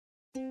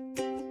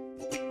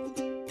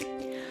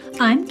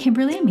I'm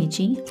Kimberly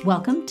Amici.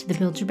 Welcome to the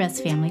Build Your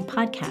Best Family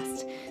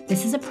podcast.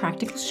 This is a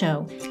practical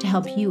show to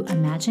help you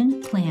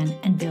imagine, plan,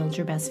 and build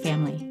your best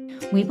family.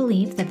 We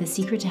believe that the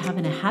secret to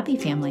having a happy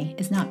family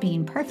is not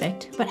being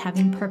perfect, but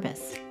having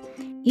purpose.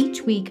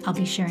 Each week, I'll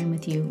be sharing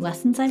with you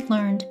lessons I've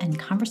learned and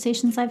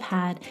conversations I've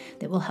had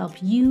that will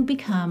help you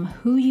become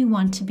who you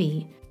want to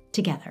be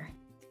together.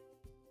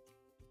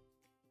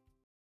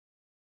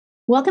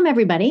 Welcome,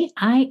 everybody.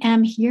 I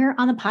am here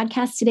on the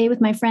podcast today with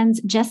my friends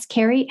Jess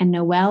Carey and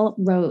Noelle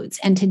Rhodes.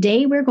 And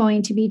today we're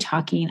going to be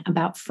talking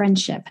about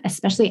friendship,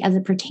 especially as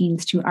it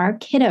pertains to our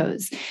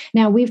kiddos.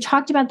 Now, we've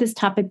talked about this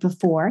topic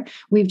before.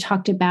 We've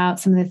talked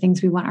about some of the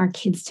things we want our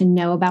kids to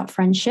know about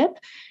friendship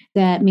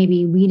that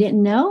maybe we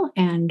didn't know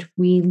and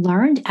we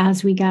learned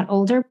as we got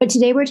older. But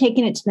today we're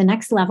taking it to the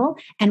next level,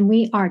 and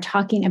we are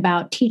talking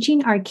about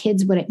teaching our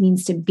kids what it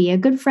means to be a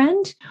good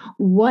friend,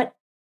 what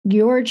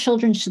your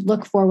children should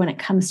look for when it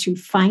comes to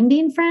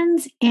finding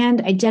friends and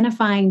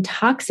identifying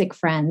toxic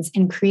friends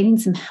and creating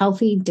some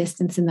healthy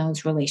distance in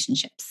those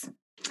relationships.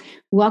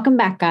 Welcome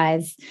back,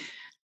 guys.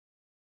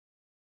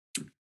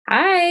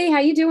 Hi, how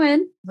you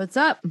doing? What's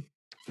up?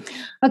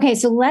 Okay,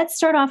 so let's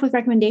start off with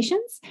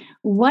recommendations.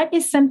 What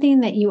is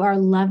something that you are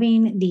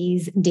loving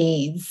these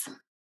days?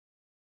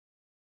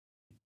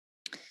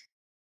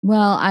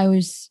 Well, I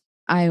was,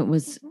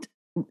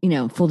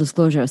 full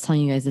disclosure, I was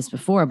telling you guys this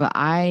before, but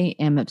I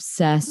am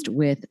obsessed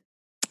with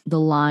the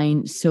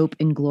line Soap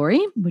and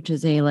Glory, which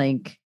is a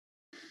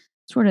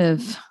sort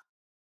of,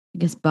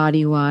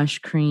 body wash,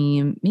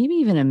 cream, maybe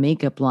even a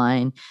makeup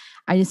line.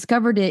 I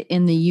discovered it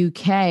in the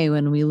UK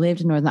when we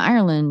lived in Northern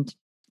Ireland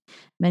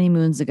many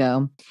moons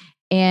ago.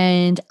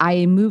 And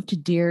I moved to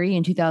Derry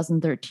in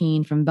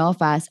 2013 from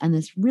Belfast, and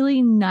this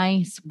really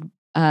nice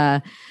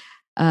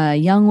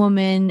young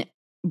woman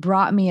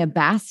brought me a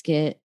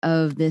basket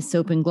of this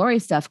Soap and Glory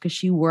stuff because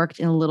she worked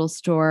in a little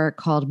store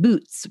called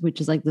Boots, which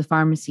is like the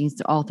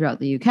pharmacies all throughout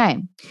the UK.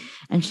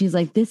 And she's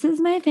like, this is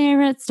my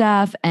favorite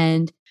stuff.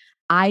 And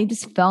I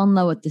just fell in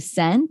love with the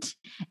scent.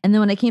 And then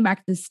when I came back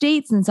to the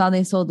States and saw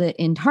they sold it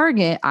in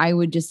Target,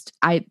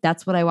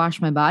 that's what I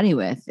wash my body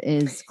with,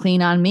 is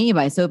Clean on Me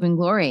by Soap and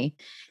Glory.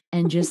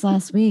 And just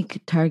last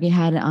week, Target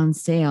had it on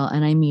sale.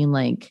 And I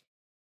mean,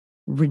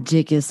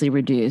 ridiculously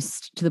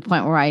reduced to the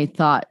point where I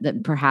thought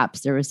that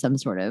perhaps there was some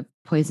sort of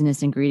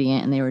poisonous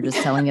ingredient and they were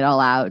just selling it all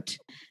out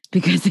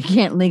because they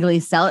can't legally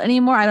sell it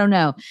anymore. I don't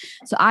know.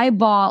 So I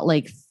bought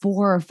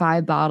 4 or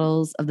 5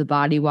 bottles of the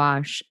body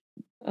wash,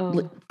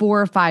 4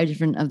 or 5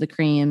 different of the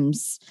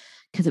creams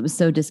because it was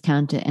so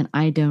discounted, and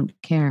I don't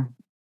care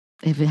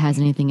if it has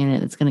anything in it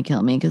that's going to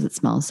kill me because it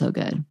smells so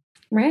good.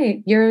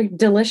 Right. You're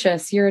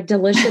delicious. You're a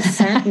delicious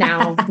scent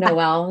now,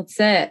 Noelle. That's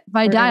it. If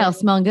I die, I'll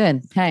smell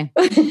good. Hey.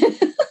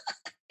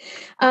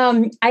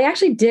 I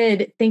actually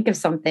did think of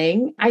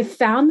something. I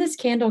found this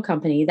candle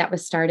company that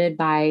was started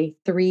by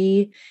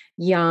 3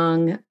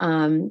 young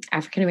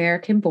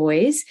African-American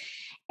boys,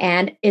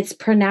 and it's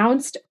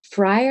pronounced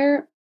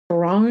Frère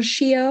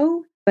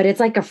Branchio, but it's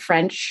like a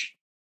French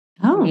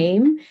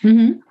name.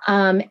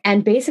 Mm-hmm.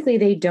 And basically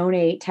they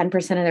donate 10%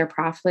 of their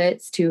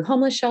profits to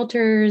homeless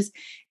shelters,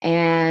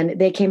 and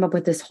they came up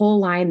with this whole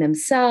line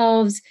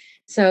themselves.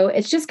 So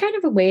it's just kind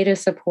of a way to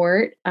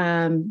support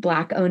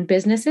Black-owned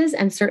businesses,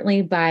 and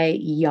certainly by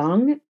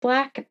young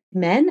Black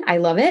men. I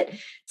love it.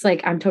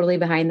 It's I'm totally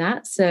behind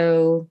that.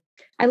 So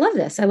I love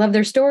this. I love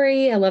their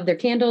story. I love their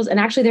candles. And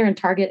actually they're in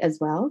Target as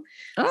well.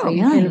 Oh, so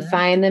you can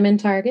find them in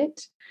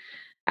Target.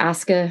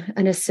 Ask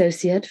an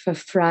associate for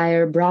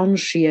Frère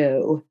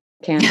Branchio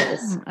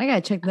candles. I got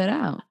to check that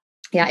out.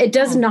 Yeah, it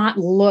does not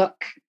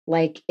look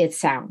like it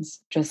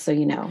sounds, just so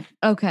you know.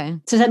 Okay.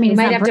 So does that mean you it's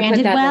might not have to branded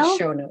put that in well? the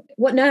show note.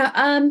 What? No.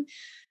 Oh,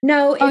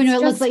 no,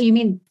 it looks like you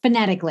mean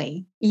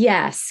phonetically.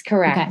 Yes,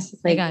 correct.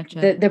 Okay. I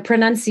gotcha. The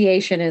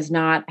pronunciation is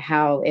not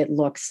how it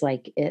looks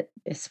like it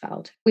is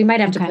spelled. We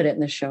might have to put it in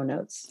the show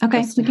notes.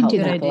 Okay, we can do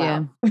that.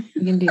 Idea.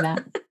 We can do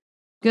that.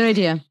 Good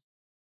idea.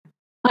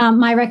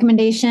 My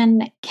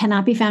recommendation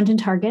cannot be found in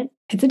Target.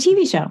 It's a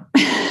TV show.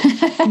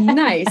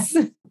 Nice.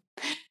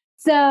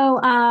 So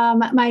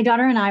my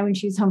daughter and I, when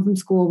she was home from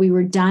school, we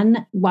were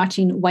done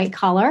watching White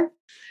Collar.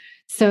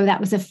 So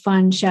that was a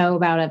fun show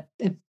about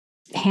a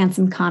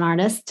handsome con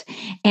artist.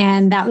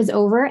 And that was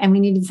over, and we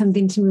needed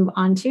something to move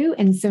on to.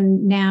 And so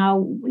now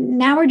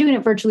we're doing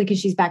it virtually because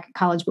she's back at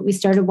college, but we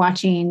started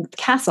watching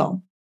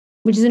Castle,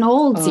 which is an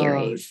old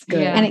series.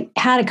 Good. And it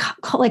had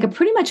a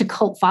pretty much a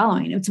cult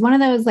following. It's one of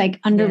those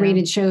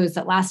underrated shows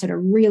that lasted a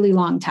really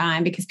long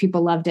time because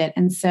people loved it.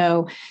 And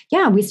so,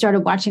 we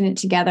started watching it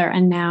together,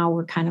 and now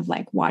we're kind of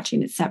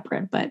watching it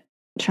separate, but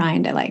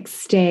trying to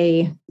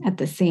stay at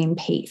the same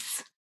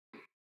pace.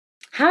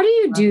 How do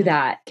you do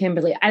that,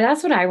 Kimberly?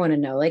 That's what I want to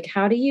know.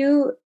 How do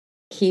you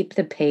keep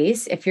the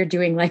pace if you're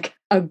doing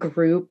a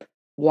group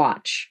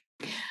watch?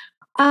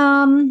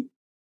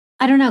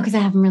 I don't know, because I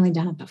haven't really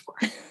done it before.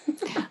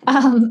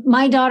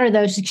 My daughter,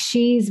 though,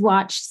 she's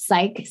watched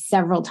Psych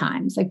several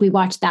times. We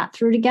watched that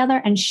through together,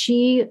 and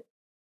she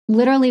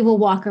literally will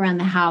walk around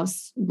the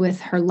house with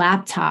her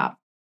laptop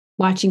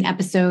watching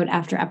episode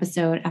after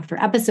episode after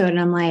episode. And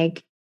I'm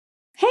like,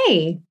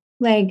 hey,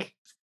 like,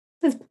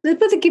 let's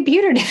put the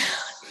computer down.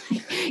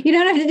 You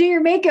don't have to do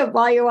your makeup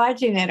while you're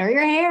watching it or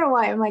your hair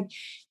while I'm like,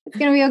 it's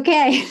going to be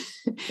okay.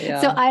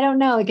 Yeah. So I don't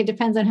know. Like, it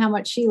depends on how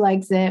much she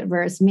likes it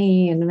versus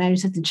me. And then I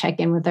just have to check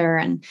in with her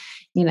and,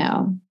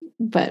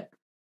 but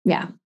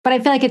yeah, but I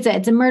feel like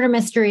it's a murder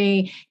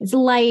mystery. It's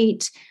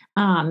light.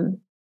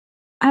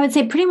 I would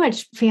say pretty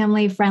much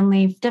family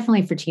friendly,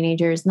 definitely for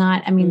teenagers.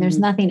 There's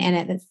nothing in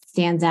it that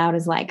stands out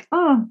as like,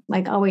 oh,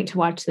 like I'll wait to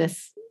watch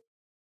this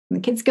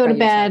when the kids go to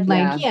bed.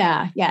 Like,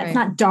 yeah. Right. It's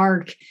not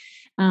dark.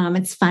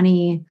 It's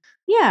funny.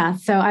 Yeah.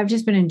 So I've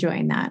just been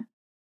enjoying that.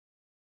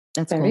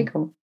 That's very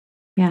cool.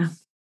 Yeah.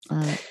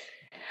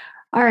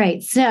 All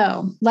right.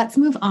 So let's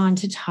move on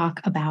to talk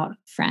about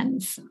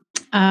friends.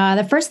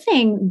 The first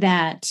thing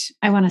that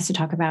I want us to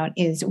talk about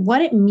is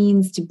what it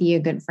means to be a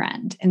good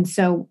friend. And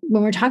so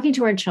when we're talking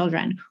to our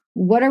children,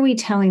 what are we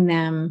telling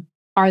them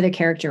are the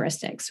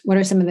characteristics? What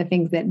are some of the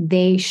things that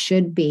they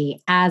should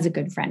be as a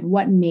good friend?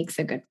 What makes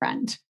a good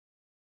friend?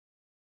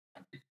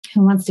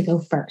 Who wants to go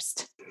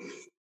first?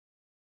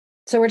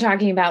 So we're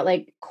talking about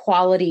like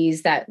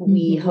qualities that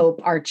we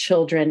hope our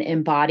children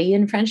embody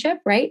in friendship,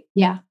 right?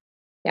 Yeah.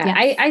 Yeah.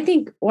 I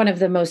think one of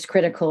the most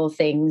critical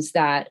things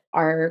that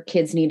our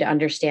kids need to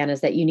understand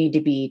is that you need to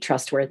be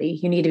trustworthy.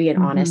 You need to be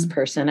an honest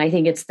person. I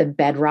think it's the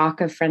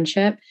bedrock of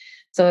friendship.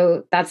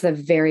 So that's the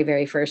very,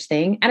 very first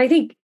thing. And I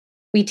think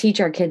we teach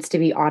our kids to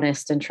be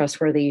honest and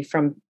trustworthy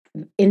from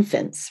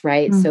infants,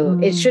 right? So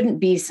it shouldn't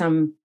be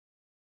some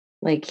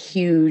like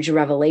huge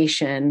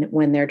revelation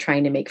when they're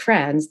trying to make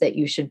friends that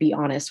you should be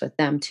honest with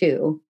them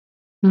too.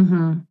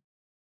 But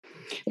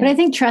I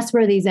think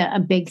trustworthy is a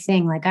big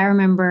thing. Like I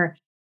remember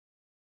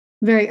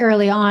very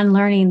early on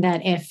learning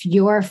that if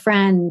your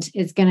friend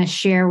is going to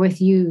share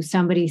with you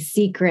somebody's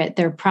secret,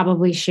 they're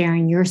probably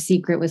sharing your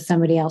secret with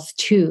somebody else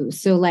too.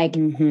 So like,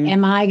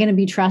 am I going to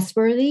be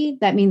trustworthy?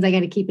 That means I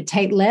got to keep a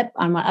tight lip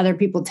on what other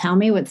people tell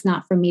me, what's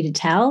not for me to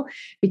tell,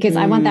 because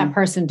I want that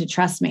person to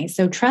trust me.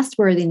 So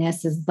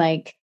trustworthiness is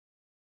like,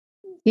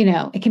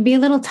 it can be a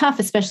little tough,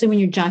 especially when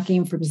you're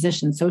jockeying for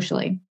position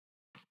socially.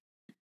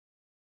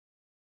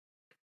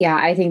 Yeah,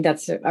 I think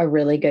that's a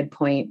really good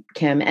point,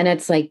 Kim. And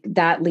it's like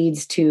that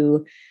leads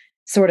to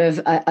sort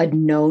of a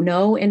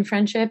no-no in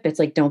friendship. It's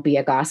like, don't be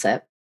a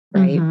gossip,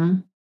 right?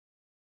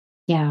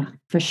 Yeah,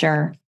 for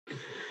sure.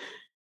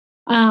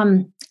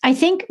 I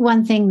think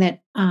one thing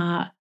that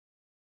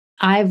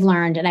I've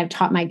learned and I've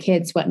taught my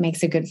kids what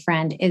makes a good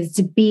friend is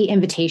to be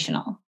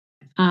invitational.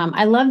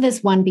 I love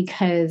this one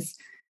because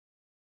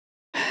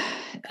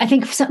I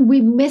think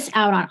we miss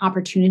out on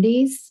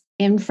opportunities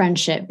in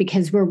friendship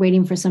because we're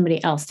waiting for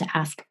somebody else to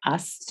ask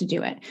us to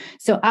do it.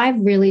 So I've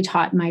really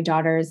taught my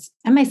daughters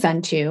and my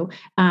son too,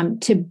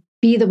 to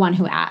be the one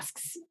who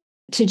asks,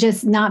 to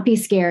just not be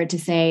scared to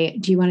say,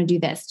 do you want to do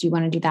this? Do you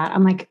want to do that?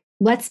 I'm like,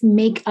 let's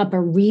make up a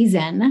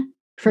reason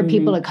for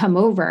people to come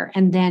over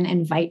and then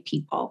invite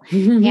people.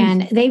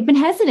 And they've been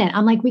hesitant.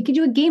 I'm like, we could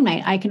do a game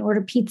night. I can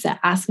order pizza,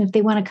 ask them if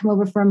they want to come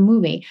over for a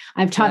movie.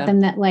 I've taught them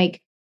that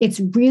like, it's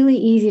really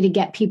easy to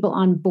get people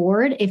on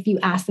board if you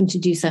ask them to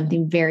do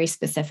something very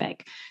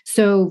specific.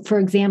 So, for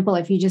example,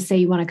 if you just say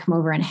you want to come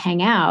over and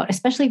hang out,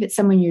 especially if it's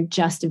someone you're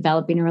just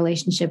developing a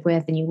relationship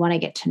with and you want to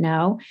get to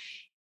know,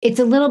 it's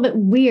a little bit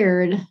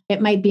weird.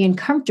 It might be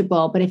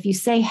uncomfortable, but if you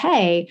say,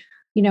 hey,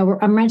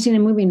 I'm renting a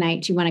movie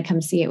night. Do you want to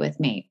come see it with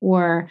me?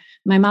 Or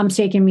my mom's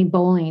taking me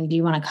bowling. Do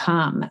you want to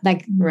come?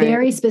 Like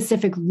very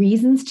specific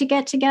reasons to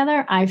get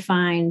together, I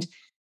find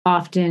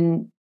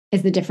often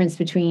is the difference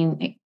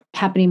between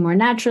happening more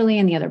naturally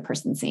and the other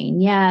person saying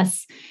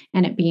yes,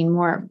 and it being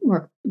more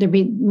there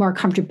be more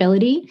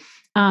comfortability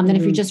than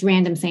if you're just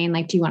random saying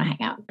like, do you want to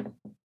hang out?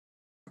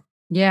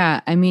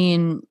 Yeah. I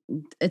mean,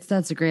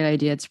 that's a great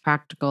idea. It's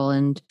practical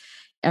and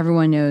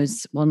everyone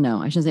knows. Well,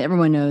 no, I shouldn't say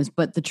everyone knows,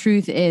 but the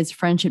truth is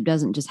friendship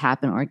doesn't just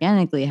happen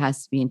organically. It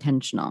has to be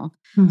intentional.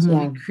 So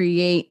to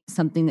create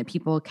something that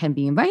people can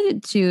be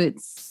invited to,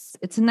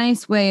 it's a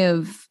nice way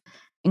of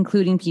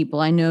including people.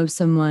 I know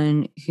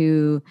someone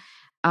who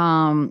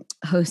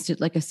hosted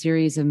like a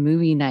series of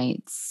movie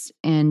nights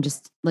and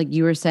just like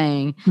you were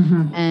saying,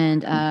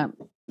 and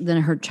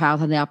then her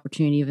child had the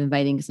opportunity of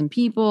inviting some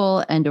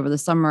people, and over the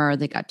summer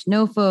they got to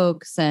know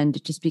folks and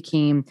it just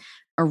became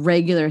a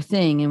regular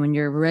thing. And when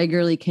you're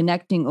regularly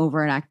connecting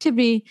over an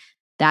activity,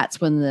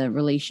 that's when the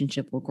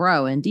relationship will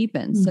grow and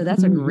deepen. So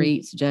that's a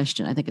great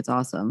suggestion. I think it's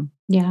awesome.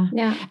 Yeah.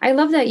 Yeah. I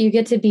love that you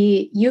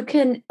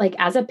can like,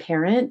 as a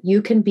parent,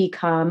 you can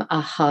become a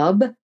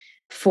hub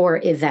for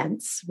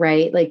events,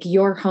 right? Like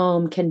your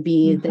home can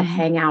be the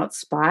hangout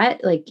spot,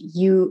 but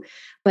you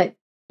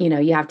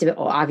have to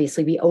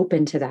obviously be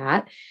open to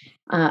that.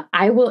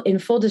 I will, in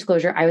full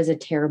disclosure, I was a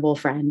terrible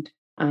friend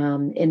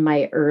in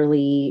my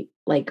early,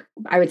 like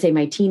I would say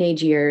my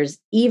teenage years,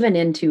 even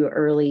into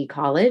early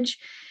college.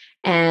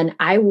 And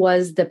I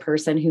was the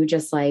person who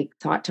just like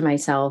thought to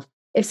myself,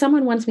 if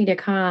someone wants me to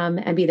come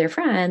and be their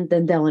friend,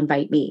 then they'll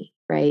invite me,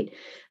 right?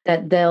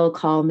 That they'll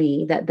call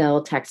me, that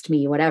they'll text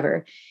me,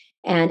 whatever.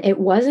 And it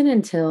wasn't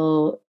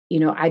until,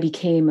 I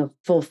became a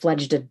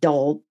full-fledged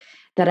adult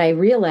that I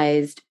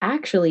realized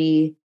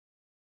actually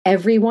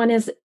everyone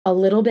is a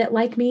little bit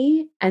like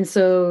me. And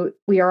so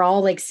we are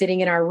all like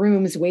sitting in our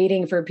rooms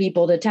waiting for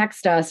people to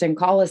text us and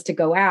call us to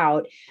go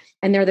out.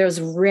 And there are those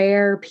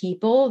rare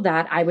people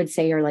that I would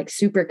say are like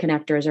super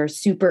connectors or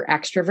super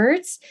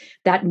extroverts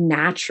that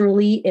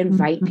naturally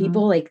invite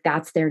people, like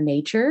that's their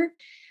nature.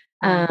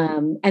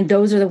 And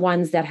those are the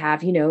ones that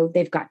have,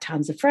 they've got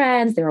tons of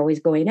friends. They're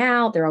always going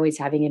out. They're always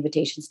having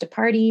invitations to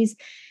parties.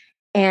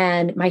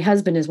 And my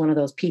husband is one of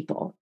those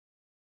people.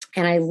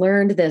 And I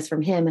learned this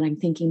from him. And I'm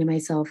thinking to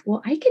myself,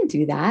 well, I can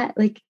do that.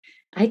 Like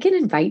I can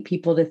invite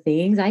people to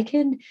things. I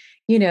can,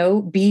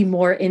 be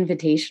more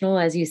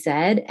invitational, as you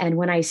said. And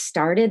when I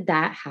started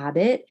that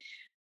habit,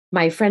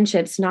 my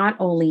friendships not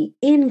only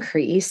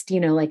increased,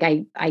 like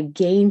I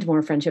gained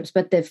more friendships,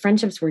 but the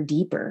friendships were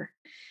deeper.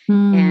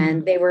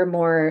 And they were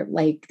more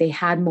like they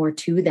had more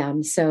to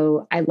them.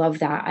 So I love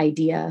that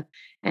idea.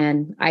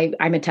 And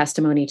I'm a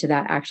testimony to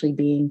that actually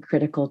being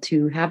critical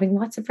to having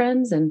lots of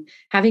friends and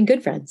having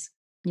good friends.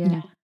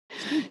 Yeah.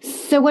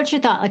 So what's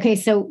your thought? Okay.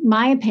 So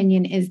my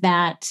opinion is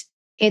that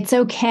it's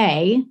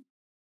okay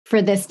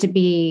for this to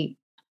be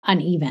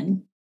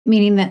uneven,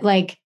 meaning that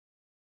like,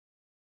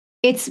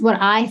 it's what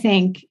I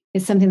think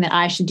is something that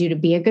I should do to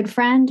be a good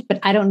friend, but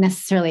I don't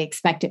necessarily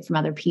expect it from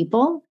other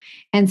people.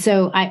 And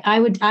so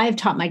I've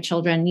taught my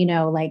children,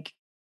 like,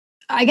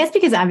 I guess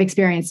because I've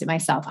experienced it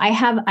myself. I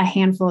have a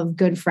handful of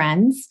good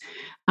friends,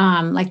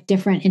 like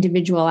different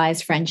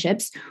individualized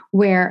friendships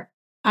where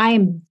I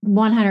am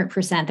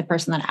 100% the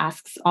person that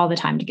asks all the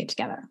time to get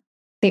together.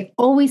 They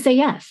always say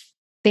yes.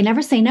 They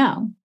never say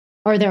no.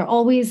 Or they'll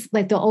always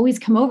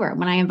come over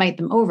when I invite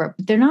them over,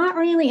 but they're not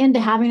really into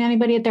having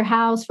anybody at their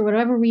house for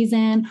whatever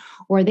reason,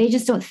 or they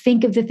just don't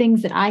think of the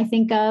things that I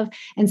think of.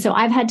 And so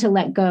I've had to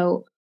let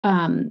go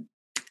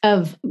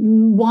of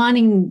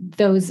wanting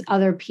those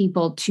other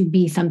people to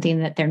be something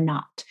that they're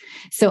not.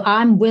 So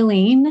I'm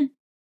willing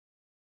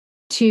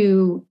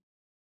to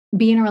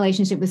be in a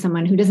relationship with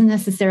someone who doesn't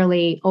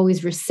necessarily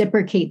always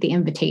reciprocate the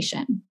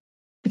invitation,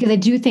 because I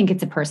do think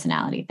it's a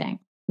personality thing.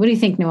 What do you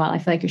think, Noelle? I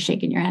feel like you're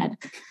shaking your head.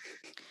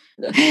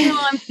 No,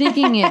 I'm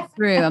thinking it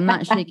through. I'm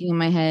not shaking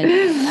my head.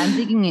 I'm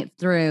thinking it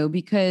through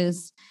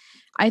because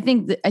I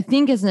think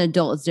as an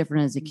adult, it's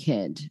different as a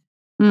kid.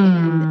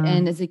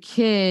 And as a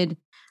kid,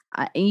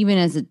 even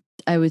as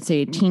I would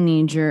say a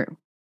teenager,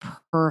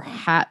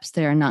 perhaps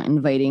they're not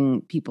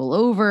inviting people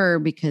over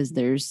because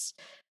there's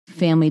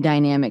family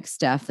dynamic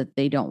stuff that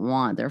they don't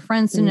want their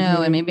friends to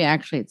know. And maybe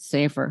actually it's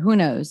safer. Who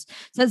knows?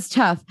 So that's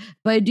tough.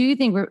 But I do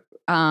think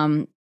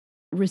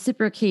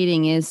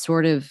reciprocating is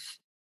sort of,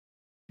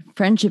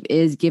 friendship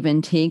is give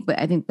and take, but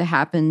I think that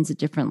happens at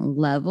different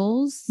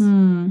levels.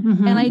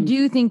 And I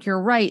do think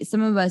you're right.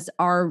 Some of us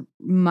are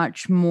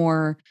much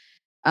more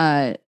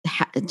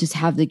just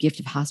have the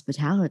gift of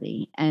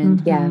hospitality,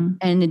 and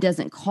and it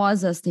doesn't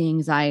cause us the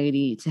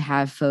anxiety to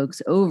have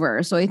folks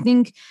over. So I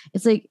think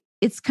it's like,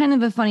 it's kind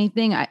of a funny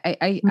thing.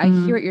 I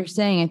hear what you're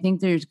saying. I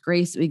think there's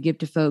grace that we give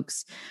to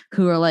folks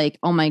who are like,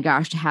 oh my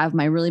gosh, to have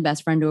my really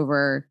best friend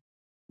over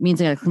means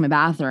I gotta clean my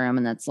bathroom,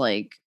 and that's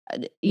like,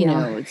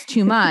 know, it's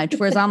too much.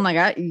 Whereas I'm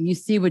like, you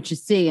see what you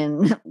see,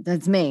 and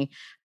that's me.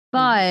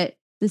 But at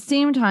the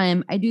same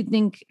time, I do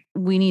think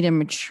we need to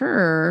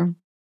mature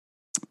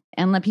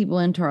and let people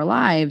into our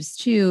lives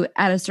too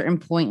at a certain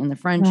point in the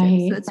friendship.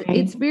 Right, so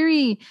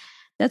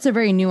that's a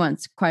very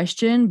nuanced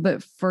question.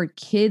 But for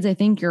kids, I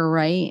think you're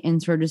right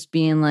in sort of just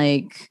being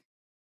like,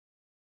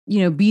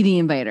 be the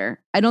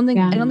inviter. I don't think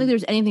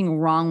there's anything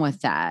wrong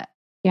with that.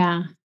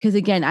 Yeah. Because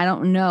again, I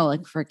don't know,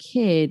 like for a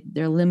kid,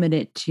 they're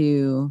limited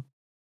to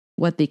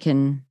what they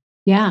can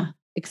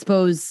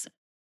expose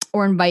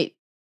or invite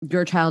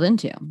your child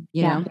into,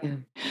 you know?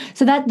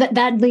 So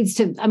that leads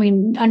to,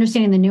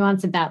 understanding the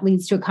nuance of that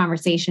leads to a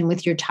conversation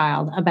with your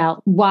child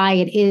about why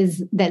it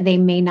is that they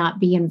may not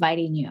be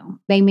inviting you.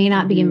 They may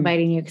not be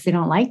inviting you because they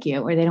don't like you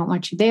or they don't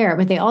want you there,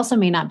 but they also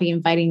may not be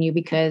inviting you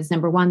because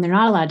number one, they're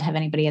not allowed to have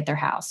anybody at their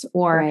house,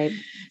 or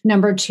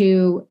number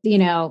two,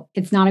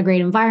 it's not a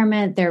great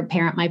environment. Their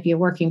parent might be a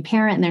working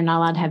parent and they're not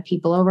allowed to have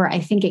people over. I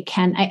think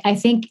I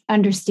think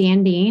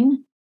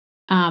understanding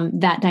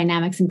that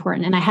dynamic's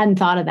important. And I hadn't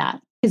thought of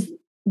that, because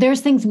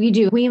there's things we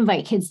do. We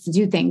invite kids to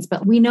do things,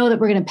 but we know that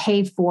we're going to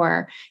pay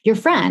for your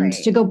friend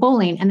to go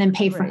bowling and then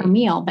pay for her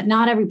meal. But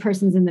not every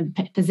person's in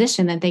the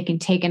position that they can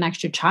take an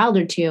extra child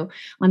or two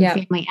on a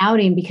family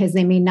outing, because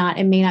it may not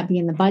be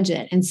in the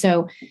budget. And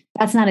so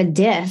that's not a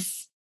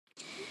diss.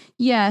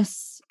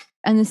 Yes.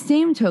 And the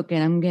same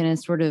token, I'm going to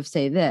sort of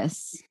say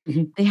this.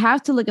 They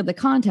have to look at the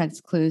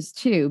context clues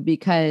too,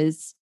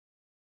 because,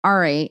 all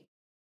right,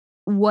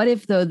 what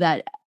if though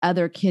that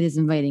other kid is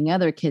inviting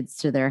other kids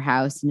to their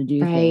house and to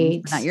do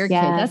things, not your kid?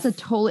 That's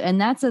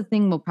and that's a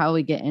thing we'll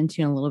probably get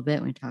into in a little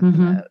bit when we talk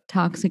about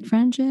toxic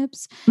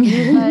friendships. But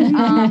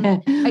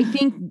I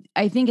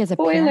think as a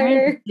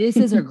parent, this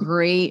is a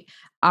great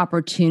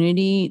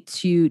opportunity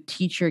to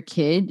teach your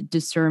kid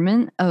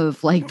discernment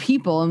of like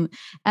people.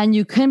 And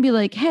you can be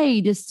like,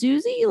 hey, does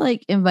Susie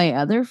like invite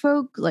other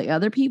folk, like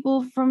other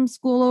people from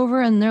school over?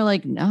 And they're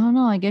like, no,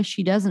 I guess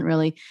she doesn't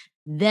really.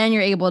 then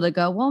you're able to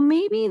go, well,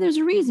 maybe there's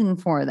a reason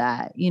for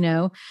that,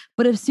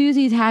 But if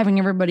Susie's having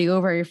everybody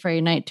over every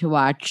Friday night to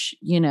watch,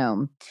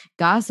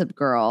 Gossip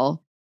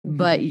Girl,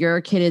 but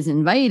your kid is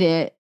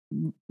invited,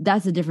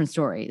 that's a different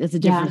story. That's a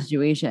different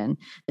situation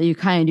that you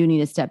kind of do need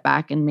to step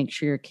back and make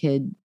sure your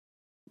kid,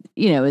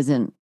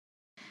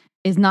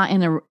 is not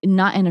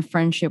in a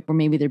friendship where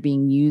maybe they're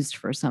being used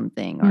for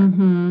something.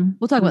 Or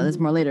we'll talk about this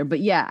more later. But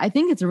yeah, I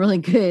think it's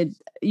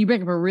you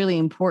bring up a really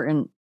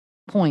important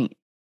point,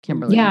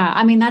 Kimberly. Yeah.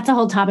 I mean, that's a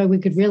whole topic we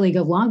could really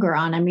go longer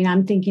on. I mean,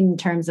 I'm thinking in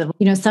terms of,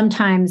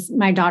 sometimes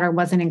my daughter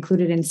wasn't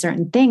included in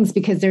certain things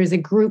because there's a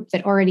group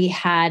that already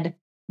had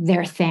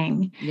their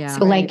thing. Yeah.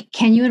 So like,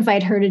 can you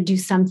invite her to do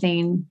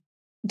something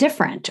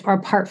different or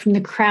apart from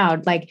the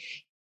crowd? Like,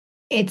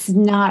 it's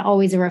not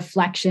always a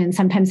reflection.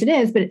 Sometimes it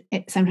is, but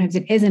sometimes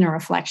it isn't a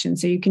reflection.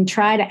 So you can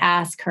try to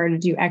ask her to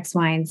do X,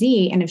 Y, and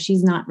Z. And if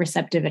she's not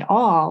receptive at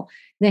all,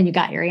 then you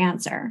got your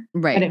answer.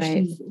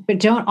 Right. But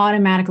don't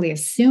automatically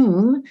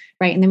assume,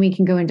 right? And then we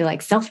can go into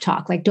like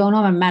self-talk. Like, don't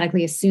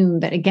automatically assume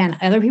that, again,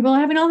 other people are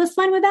having all this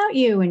fun without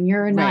you and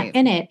you're not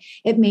in it.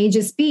 It may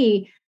just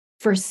be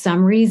for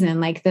some reason,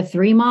 like the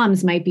three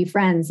moms might be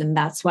friends and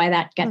that's why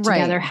that get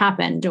together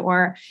happened.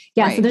 Or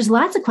so there's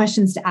lots of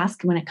questions to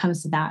ask when it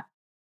comes to that.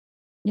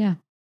 Yeah,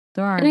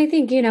 there are. And I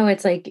think,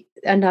 it's like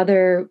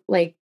another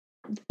like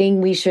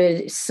thing we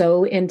should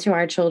sow into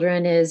our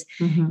children is,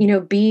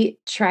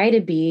 try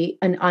to be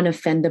an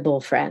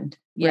unoffendable friend.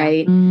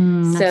 Right.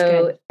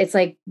 So it's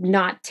like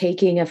not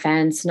taking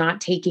offense,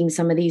 not taking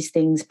some of these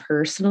things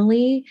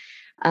personally,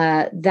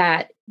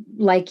 that,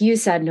 like you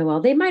said, Noelle,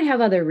 they might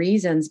have other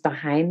reasons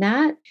behind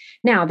that.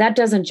 Now, that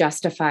doesn't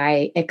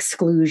justify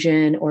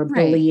exclusion or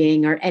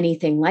bullying or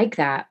anything like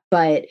that.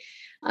 But,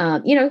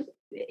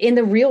 in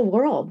the real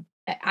world,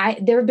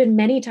 there have been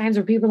many times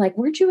where people are like,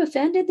 weren't you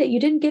offended that you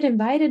didn't get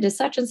invited to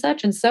such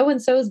and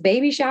so's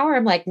baby shower?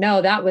 I'm like,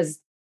 no,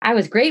 I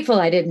was grateful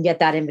I didn't get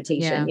that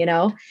invitation,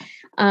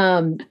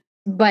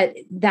 but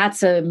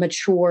that's a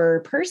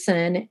mature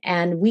person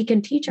and we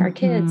can teach our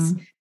kids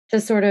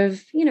to sort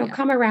of,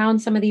 come around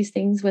some of these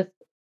things with,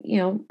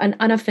 an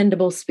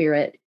unoffendable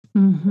spirit,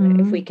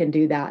 if we can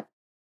do that.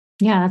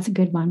 Yeah, that's a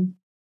good one.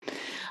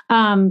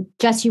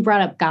 Jess, you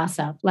brought up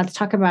gossip. Let's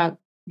talk about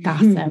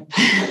gossip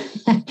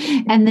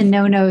and the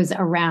no-nos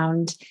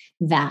around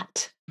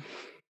that.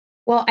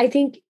 Well, I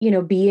think,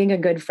 being a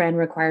good friend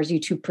requires you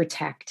to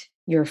protect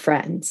your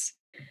friends.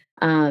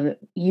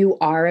 You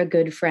are a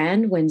good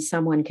friend when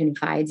someone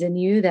confides in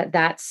you,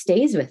 that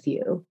stays with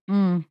you.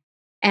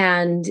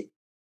 And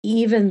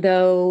even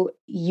though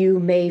you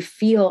may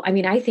feel,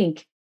 I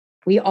think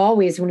we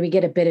always, when we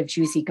get a bit of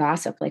juicy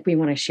gossip, like we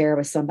want to share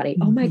with somebody,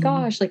 oh my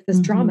gosh, like this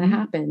drama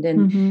happened.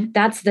 And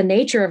that's the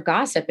nature of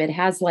gossip. It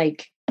has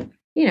like,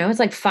 it's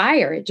like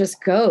fire. It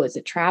just goes,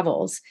 it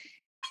travels.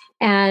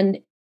 And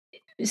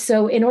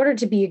so in order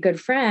to be a good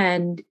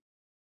friend,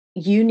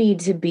 you need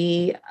to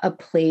be a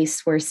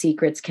place where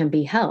secrets can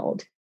be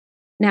held.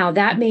 Now,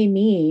 that may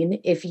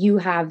mean if you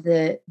have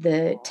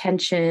the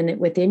tension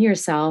within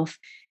yourself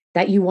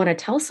that you want to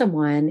tell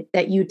someone,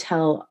 that you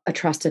tell a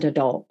trusted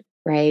adult,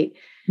 right?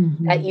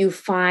 That you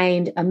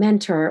find a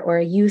mentor or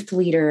a youth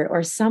leader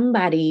or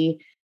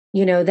somebody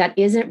that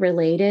isn't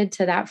related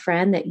to that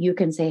friend that you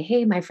can say,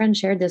 hey, my friend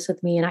shared this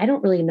with me and I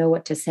don't really know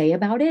what to say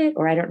about it,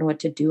 or I don't know what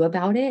to do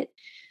about it.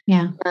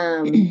 Yeah.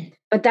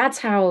 But that's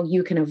how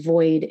you can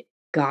avoid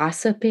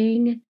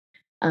gossiping,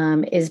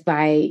 is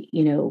by,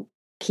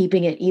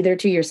 keeping it either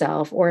to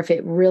yourself, or if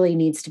it really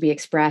needs to be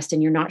expressed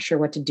and you're not sure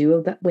what to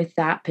do with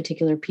that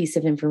particular piece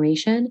of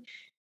information,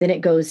 then it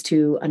goes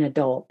to an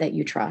adult that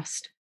you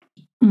trust.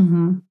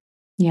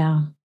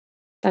 Yeah.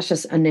 That's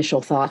just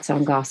initial thoughts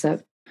on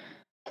gossip.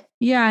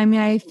 Yeah,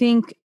 I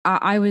think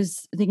I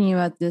was thinking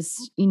about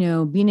this,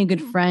 being a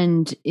good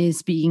friend is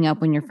speaking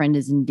up when your friend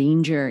is in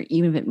danger,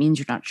 even if it means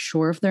you're not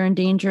sure if they're in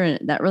danger.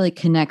 And that really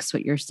connects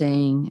what you're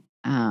saying,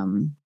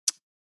 in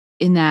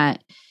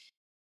that,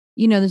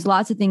 there's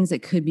lots of things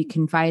that could be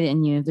confided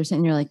in you. If there's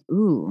something you're like,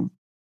 ooh,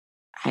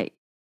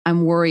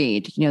 I'm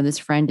worried, this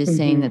friend is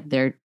saying that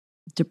they're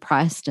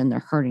depressed and they're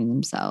hurting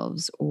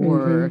themselves,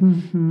 or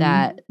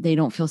that they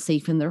don't feel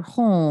safe in their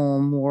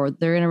home, or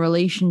they're in a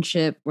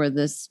relationship where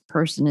this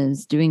person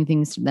is doing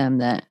things to them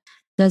that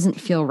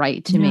doesn't feel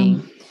right to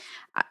me.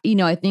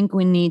 I think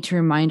we need to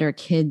remind our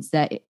kids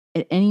that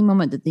at any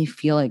moment that they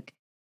feel like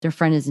their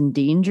friend is in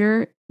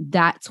danger,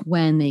 that's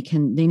when they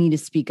need to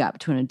speak up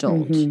to an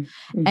adult. And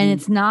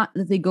it's not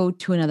that they go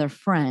to another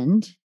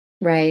friend,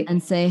 right,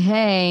 and say,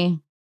 hey,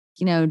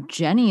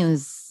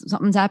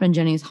 something's happened,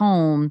 Jenny's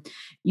home.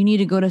 You need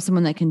to go to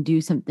someone that can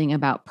do something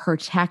about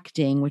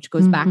protecting, which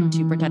goes back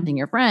to protecting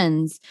your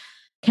friends,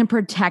 can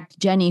protect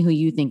Jenny, who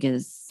you think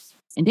is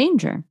in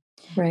danger.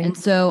 Right. And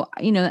so,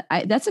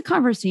 that's a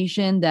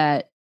conversation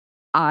that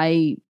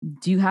I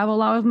do have a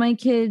lot with my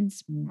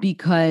kids,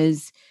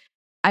 because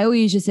I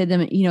always just say to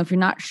them, if you're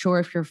not sure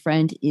if your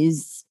friend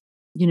is,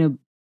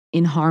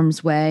 in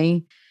harm's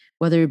way,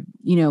 whether,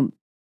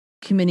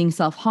 committing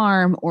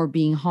self-harm or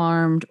being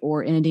harmed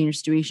or in a dangerous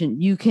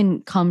situation, you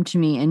can come to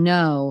me and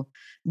know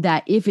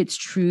that if it's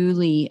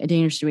truly a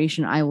dangerous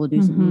situation, I will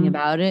do something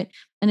about it.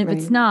 And if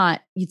it's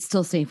not, it's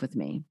still safe with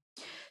me.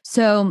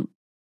 So,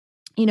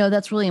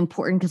 that's really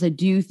important because I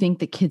do think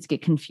that kids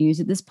get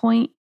confused at this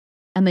point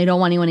and they don't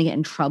want anyone to get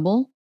in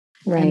trouble.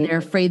 Right. And they're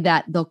afraid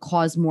that they'll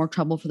cause more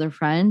trouble for their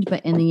friend.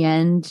 But in the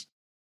end,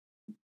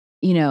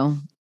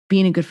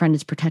 being a good friend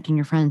is protecting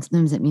your friends.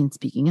 Sometimes it means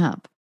speaking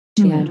up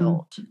to an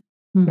adult.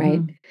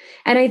 Right.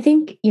 And I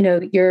think,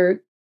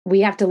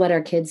 we have to let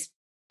our kids,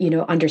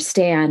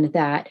 understand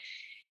that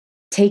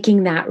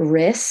taking that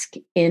risk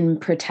in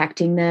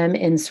protecting them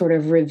and sort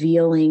of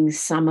revealing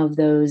some of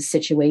those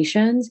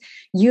situations,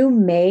 you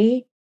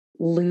may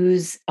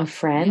lose a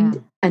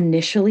friend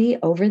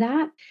initially over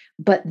that,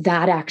 but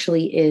that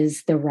actually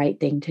is the right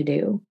thing to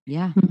do.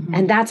 Yeah.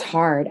 And that's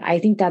hard. I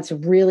think that's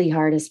really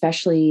hard,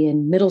 especially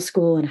in middle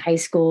school and high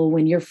school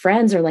when your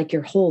friends are like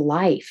your whole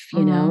life,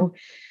 My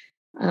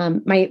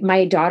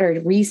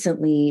daughter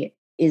recently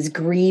is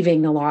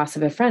grieving the loss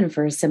of a friend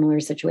for a similar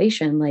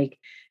situation. Like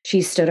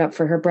she stood up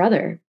for her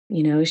brother.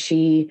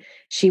 She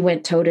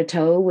went toe to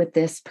toe with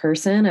this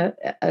person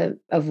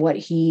of what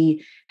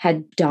he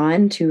had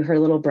done to her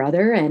little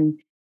brother, and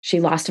she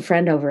lost a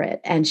friend over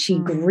it. And she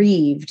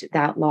grieved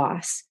that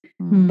loss,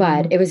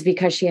 but it was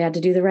because she had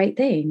to do the right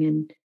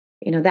thing.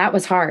 And that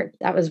was hard.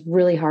 That was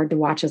really hard to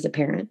watch as a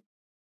parent.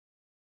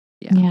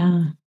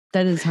 Yeah.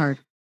 That is hard.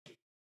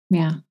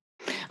 Yeah.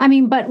 I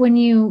mean, but when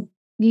you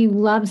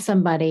love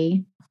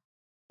somebody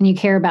and you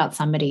care about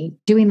somebody,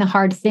 doing the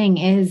hard thing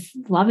is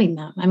loving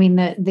them. I mean,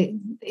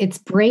 it's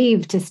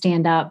brave to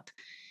stand up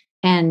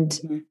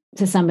and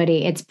to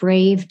somebody. It's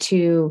brave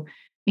to,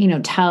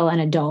 tell an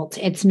adult.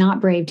 It's not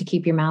brave to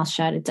keep your mouth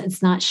shut.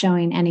 It's not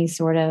showing any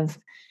sort of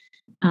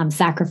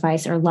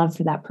sacrifice or love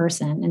for that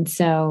person. And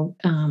so,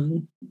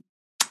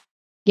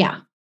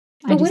 yeah.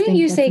 But wouldn't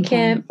you say,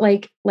 Kim,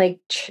 like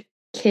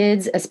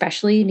kids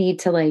especially need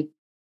to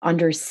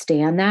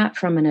understand that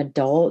from an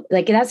adult?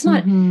 That's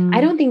not,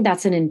 I don't think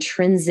that's an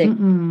intrinsic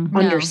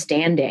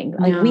understanding.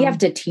 We have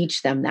to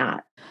teach them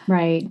that.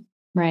 Right.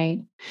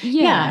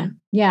 Yeah.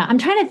 I'm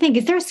trying to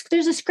think,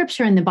 there's a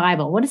scripture in the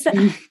Bible. What is that?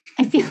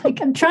 I feel like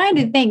I'm trying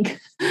to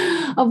think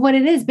of what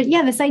it is, but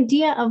this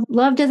idea of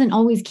love doesn't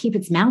always keep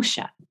its mouth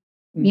shut.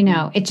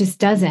 It just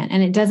doesn't.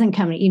 And it doesn't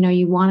come,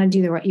 you want to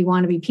do the right, you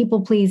want to be people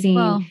pleasing.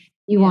 Well,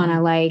 you want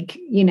to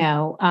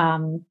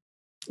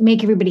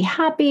make everybody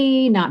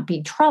happy, not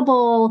be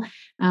trouble.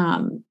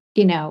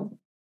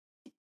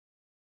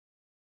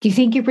 You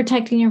think you're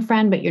protecting your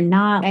friend, but you're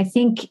not. I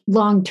think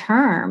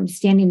long-term,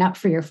 standing up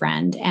for your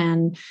friend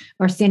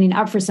or standing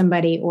up for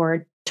somebody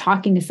or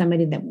talking to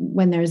somebody that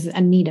when there's a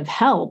need of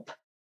help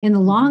in the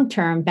long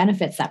term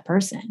benefits that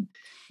person.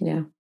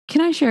 Yeah.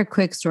 Can I share a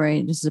quick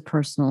story? This is a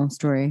personal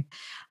story.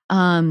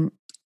 When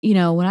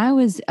I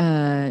was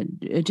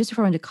just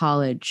before I went to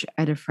college,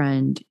 I had a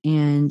friend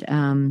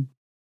and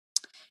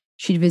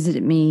she'd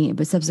visited me,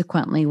 but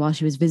subsequently while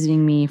she was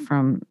visiting me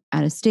from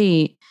out of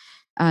state,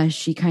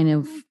 she kind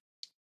of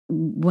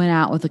went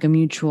out with a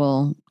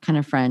mutual kind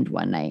of friend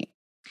one night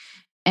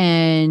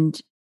and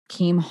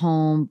came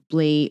home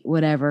late,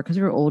 whatever, because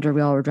we were older,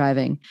 we all were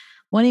driving.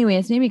 Well,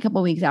 anyways, maybe a couple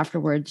of weeks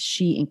afterwards,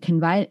 she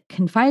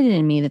confided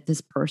in me that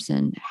this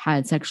person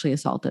had sexually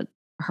assaulted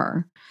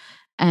her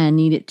and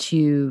needed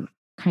to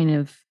kind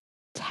of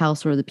tell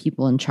sort of the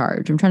people in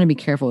charge. I'm trying to be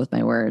careful with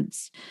my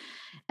words.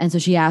 And so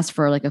she asked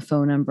for a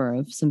phone number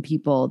of some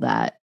people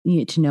that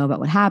needed to know about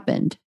what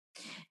happened.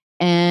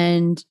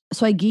 And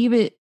so I gave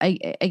her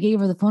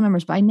the phone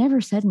numbers, but I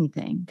never said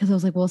anything because I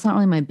was like, well, it's not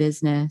really my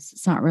business.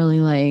 It's not really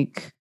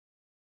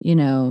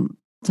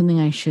something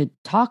I should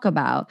talk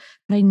about.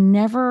 But I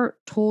never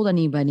told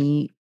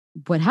anybody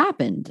what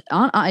happened.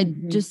 I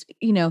just,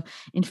 in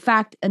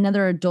fact,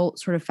 another adult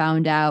sort of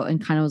found out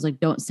and kind of was like,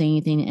 don't say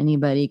anything to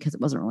anybody because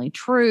it wasn't really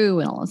true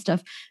and all this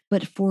stuff.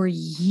 But for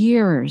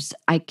years,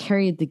 I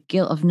carried the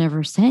guilt of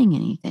never saying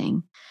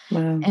anything.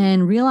 Wow.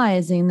 And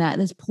realizing that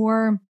this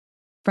poor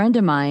friend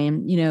of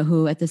mine,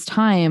 who at this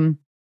time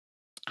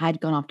had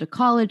gone off to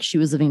college, she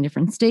was living in a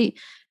different state,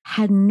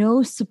 had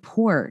no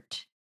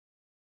support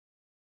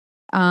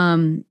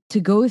to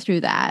go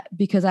through that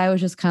because I was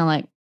just kind of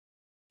like,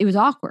 it was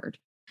awkward.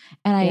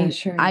 And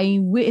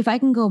if I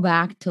can go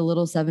back to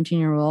little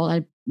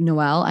 17-year-old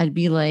Noelle, I'd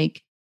be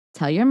like,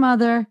 tell your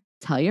mother,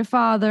 tell your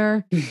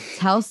father,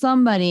 tell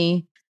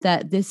somebody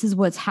that this is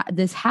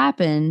this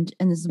happened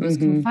and this was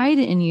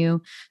confided in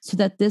you so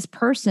that this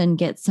person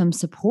gets some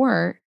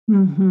support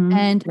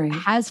and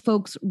has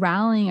folks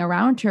rallying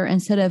around her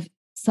instead of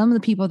some of the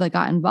people that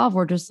got involved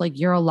were just like,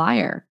 you're a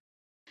liar.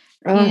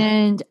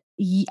 And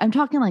I'm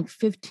talking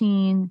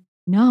 15.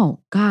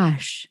 No,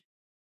 gosh,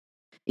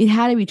 it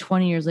had to be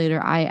 20 years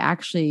later. I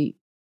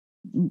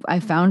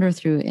found her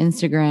through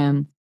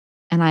Instagram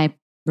and I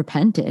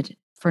repented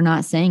for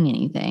not saying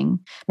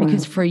anything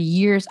because for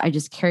years I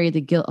just carried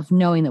the guilt of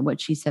knowing that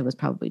what she said was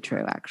probably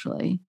true,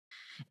 actually.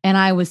 And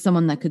I was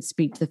someone that could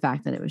speak to the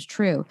fact that it was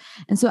true.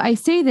 And so I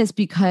say this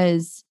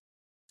because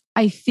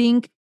I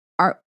think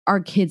our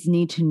kids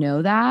need to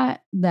know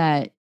that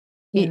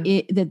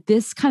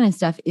this kind of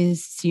stuff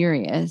is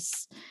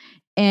serious.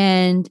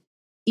 And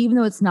even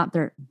though it's not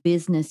their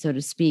business, so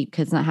to speak,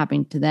 because it's not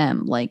happening to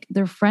them, like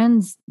their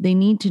friends, they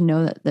need to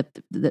know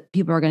that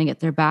people are going to get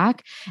their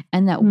back,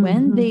 and that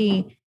when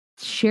they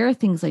share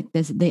things like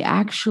this, they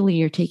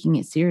actually are taking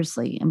it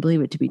seriously and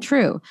believe it to be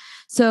true.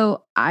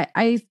 So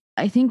I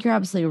think you're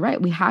absolutely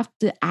right. We have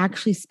to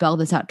actually spell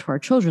this out to our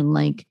children.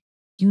 Like,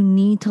 you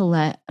need to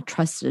let a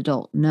trusted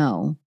adult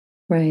know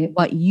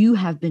what you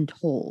have been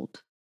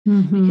told.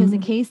 Because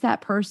in case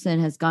that person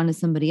has gone to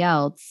somebody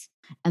else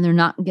and they're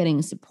not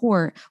getting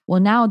support, well,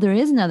 now there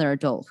is another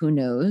adult who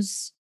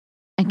knows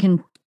and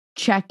can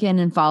check in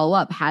and follow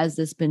up. Has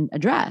this been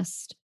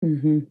addressed?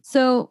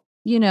 So,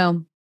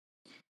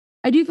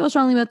 I do feel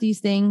strongly about these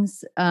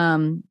things.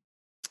 And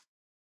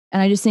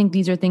I just think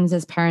these are things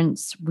as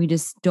parents, we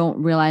just don't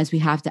realize we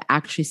have to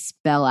actually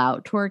spell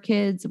out to our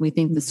kids. We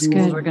think the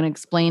schools are going to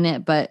explain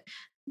it, but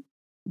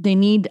they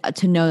need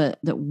to know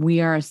that we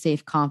are a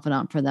safe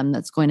confidant for them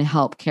that's going to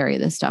help carry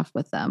this stuff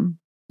with them.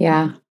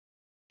 Yeah.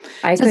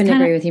 I couldn't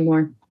agree with you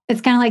more.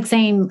 It's kind of like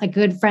saying a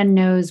good friend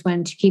knows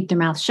when to keep their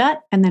mouth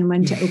shut and then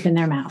when to open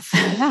their mouth.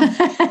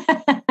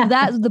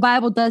 That the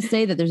Bible does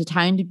say that there's a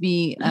time to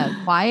be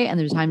quiet and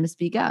there's a time to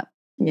speak up.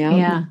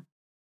 Yeah.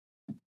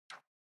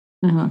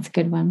 Oh, that's a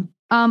good one.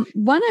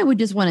 One I would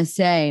just want to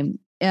say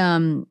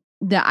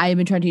that I've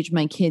been trying to teach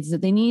my kids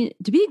that they need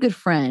to be a good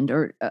friend,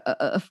 or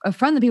a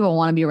friend that people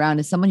want to be around,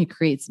 is someone who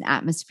creates an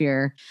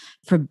atmosphere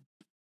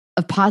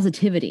of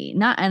positivity.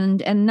 Not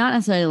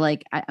necessarily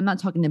like, I'm not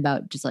talking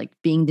about just like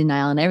being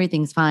denial and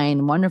everything's fine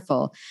and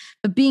wonderful,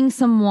 but being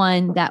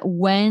someone that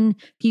when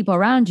people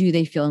around you,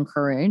 they feel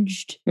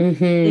encouraged.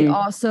 They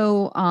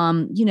also,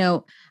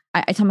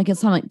 I tell my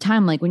kids all the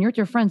time, like, when you're with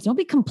your friends, don't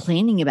be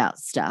complaining about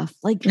stuff.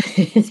 Like,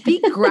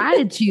 speak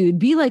gratitude.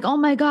 Be like, oh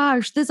my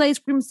gosh, this ice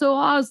cream's so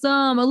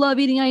awesome. I love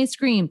eating ice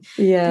cream.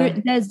 Yeah.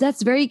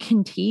 That's very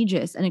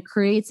contagious, and it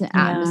creates an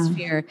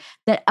atmosphere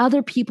that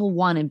other people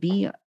want to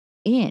be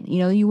in.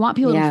 You want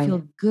people to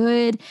feel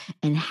good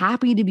and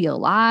happy to be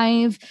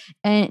alive.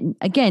 And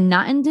again,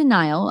 not in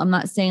denial. I'm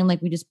not saying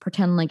like we just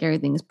pretend like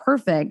everything is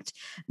perfect,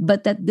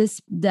 but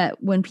that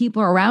when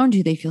people are around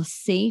you, they feel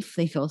safe,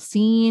 they feel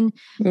seen.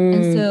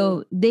 And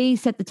so they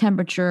set the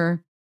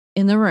temperature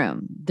in the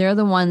room. They're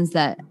the ones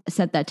that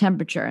set that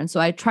temperature. And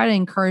so I try to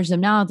encourage them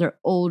now that they're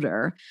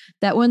older,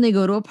 that when they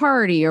go to a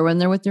party or when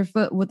they're with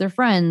their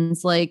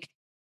friends, like,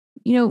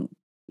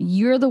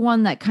 you're the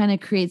one that kind of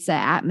creates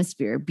that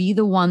atmosphere. Be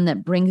the one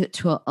that brings it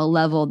to a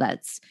level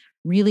that's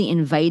really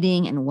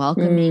inviting and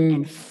welcoming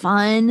and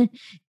fun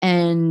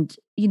and,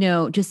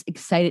 just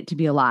excited to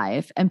be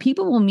alive. And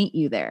people will meet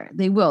you there.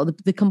 They will.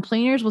 The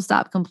complainers will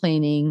stop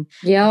complaining.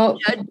 Yeah.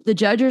 The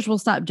judgers will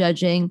stop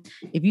judging.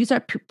 If you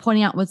start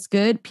pointing out what's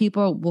good,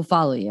 people will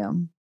follow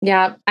you.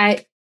 Yeah.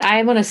 I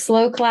want to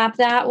slow clap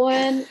that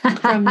one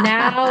from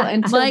now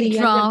until the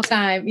end of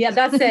time. Yeah,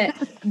 that's it.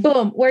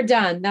 Boom. We're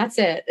done. That's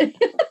it.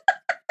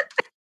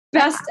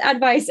 Best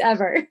advice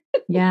ever.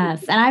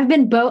 Yes. And I've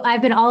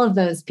been all of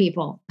those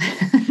people.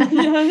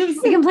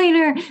 Yes. The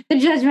complainer, the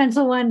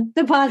judgmental one,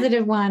 the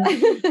positive one.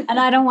 And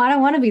I don't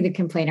want to be the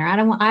complainer.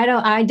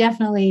 I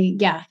definitely,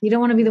 you don't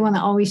want to be the one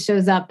that always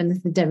shows up and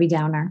is the Debbie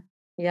Downer.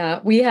 Yeah.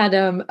 We had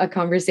a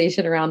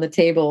conversation around the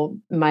table,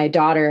 my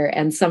daughter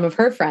and some of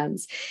her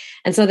friends.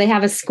 And so they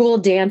have a school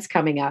dance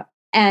coming up.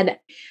 And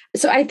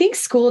so I think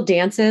school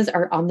dances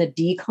are on the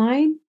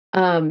decline.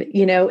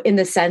 In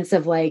the sense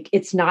of like,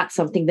 it's not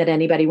something that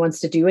anybody wants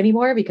to do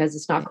anymore because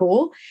it's not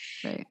cool.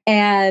 Right.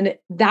 And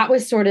that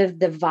was sort of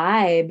the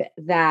vibe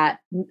that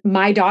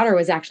my daughter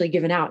was actually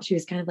giving out. She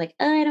was kind of like,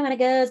 oh, I don't want to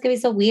go. It's going to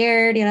be so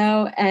weird,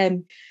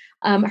 and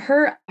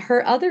her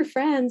other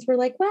friends were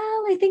like, well,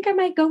 I think I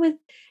might go with,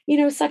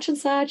 such and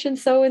such and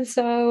so and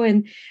so.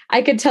 And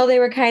I could tell they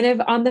were kind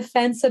of on the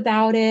fence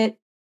about it.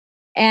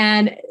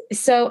 And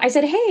so I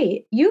said,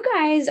 hey, you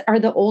guys are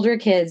the older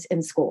kids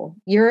in school.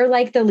 You're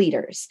like the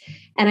leaders.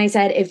 And I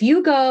said, if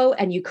you go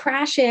and you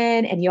crash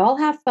in and you all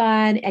have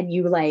fun and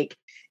you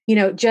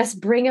just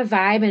bring a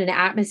vibe and an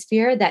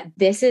atmosphere that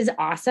this is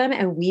awesome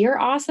and we are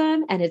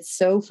awesome and it's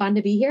so fun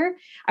to be here.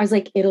 I was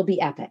like, it'll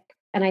be epic.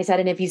 And I said,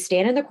 and if you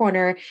stand in the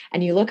corner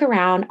and you look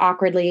around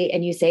awkwardly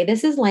and you say,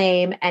 this is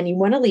lame and you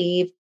want to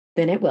leave,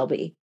 then it will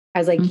be. I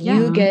was like,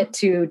 you get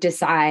to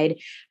decide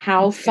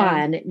how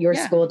fun your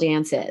school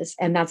dance is.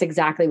 And that's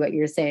exactly what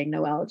you're saying,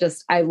 Noelle.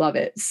 Just, I love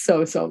it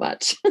so, so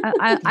much.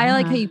 I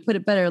like how you put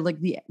it better. Like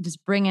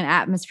just bring an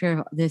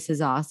atmosphere. This is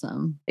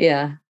awesome.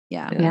 Yeah.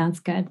 Yeah, that's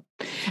good.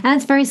 And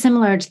it's very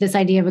similar to this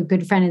idea of a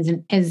good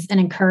friend is an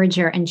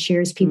encourager and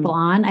cheers people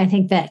on. I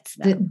think that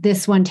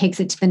this one takes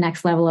it to the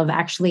next level of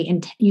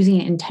actually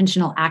using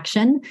intentional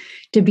action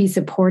to be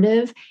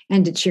supportive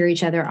and to cheer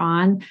each other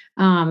on.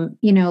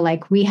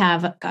 Like we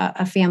have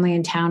a family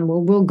in town where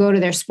we'll go to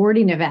their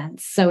sporting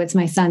events. So it's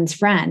my son's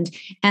friend.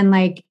 And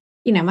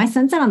my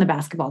son's not on the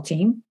basketball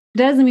team.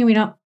 Doesn't mean we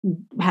don't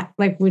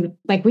we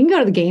can go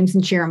to the games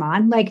and cheer them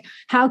on. Like,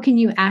 how can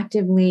you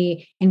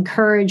actively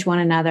encourage one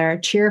another,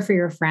 cheer for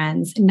your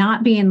friends,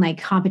 not be in like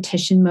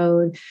competition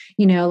mode?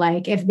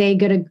 If they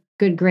get a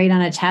good grade on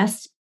a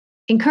test,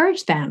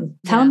 encourage them.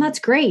 Tell them that's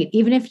great.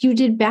 Even if you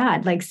did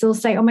bad, like still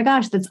say, oh my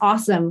gosh, that's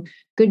awesome.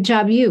 Good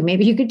job, you.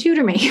 Maybe you could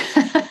tutor me.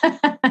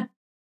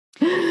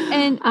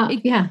 And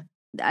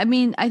I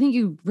mean, I think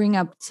you bring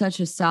up such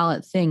a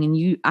solid thing,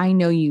 and I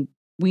know you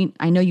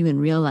in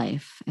real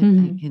life.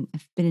 Mm-hmm.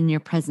 I've been in your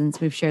presence.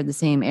 We've shared the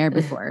same air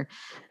before.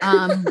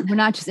 We're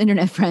not just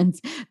internet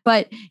friends,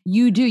 but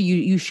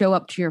you show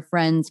up to your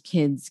friends'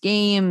 kids'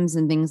 games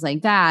and things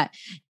like that.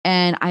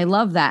 And I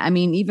love that. I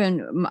mean,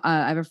 even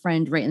I have a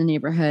friend right in the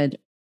neighborhood.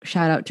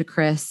 Shout out to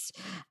Chris.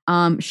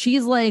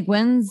 She's like,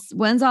 when's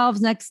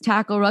Olive's next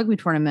tackle rugby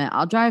tournament?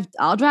 I'll drive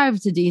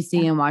to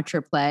DC and watch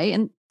her play.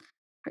 And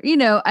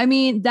I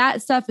mean,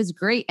 that stuff is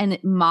great. And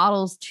it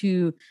models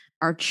to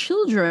our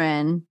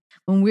children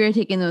when we're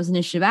taking those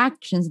initiative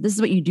actions. This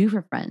is what you do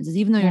for friends, is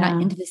even though you're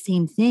not into the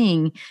same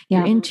thing,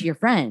 you're into your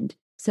friend.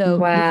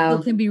 So it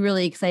still can be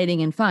really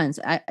exciting and fun.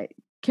 So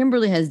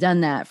Kimberly has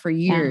done that for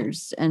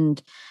years,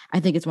 and I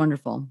think it's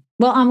wonderful.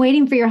 Well, I'm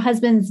waiting for your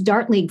husband's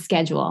dart league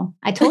schedule.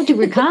 I told you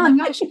we'd come. Oh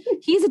my gosh,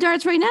 he's at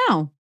darts right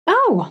now.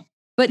 Oh,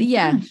 but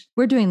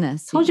we're doing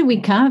this. Told you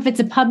we'd come. If it's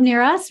a pub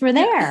near us, we're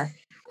there.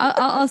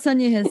 I'll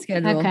send you his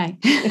schedule. Okay.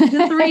 It's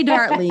a 3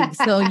 dart league,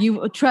 so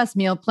you trust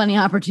me, you'll have plenty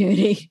of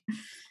opportunity.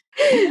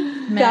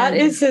 That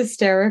is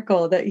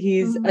hysterical that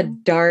he's a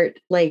dart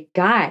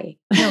guy.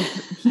 No,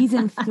 he's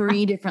in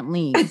 3 different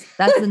leagues.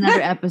 That's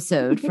another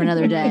episode for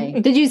another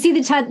day. Did you see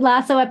the Ted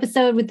Lasso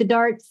episode with the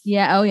darts?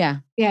 Yeah. Oh yeah.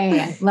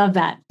 Yeah. Love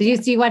that.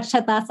 Did you watch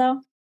Ted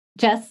Lasso,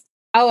 Jess?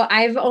 Oh,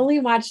 I've only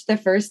watched the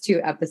first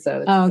 2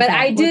 episodes, but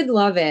I did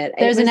love it.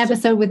 There's an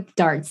episode with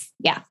darts.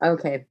 Yeah.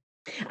 Okay.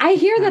 I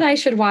hear that I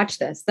should watch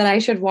this, that I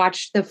should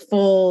watch the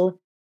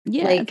full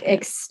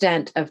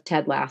extent of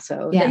Ted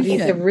Lasso. Yeah, that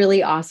he's a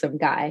really awesome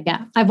guy.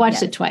 Yeah. I've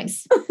watched it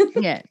twice.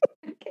 Yeah.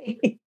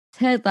 Okay.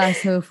 Ted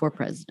Lasso for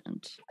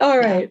president. All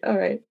right. All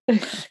right.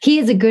 He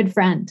is a good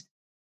friend.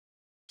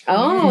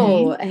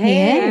 Oh,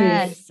 hey.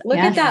 Yes. Look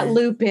at that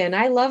loop in.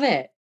 I love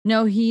it.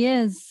 No, he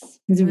is.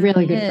 He's a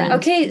really good friend.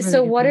 Okay. Really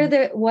so what are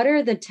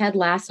the Ted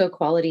Lasso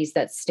qualities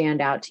that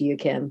stand out to you,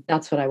 Kim?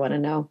 That's what I want to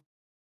know.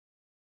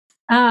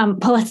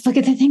 But let's look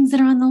at the things that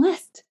are on the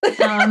list.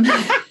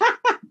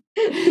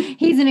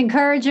 He's an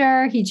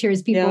encourager. He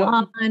cheers people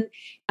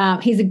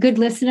on. He's a good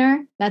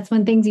listener. That's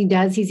one thing he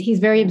does. He's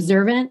very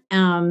observant.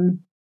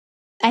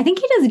 I think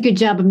he does a good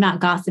job of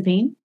not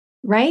gossiping,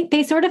 right?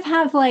 They sort of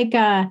have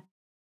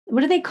what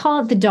do they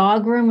call it? The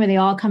dog room, where they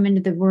all come into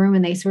the room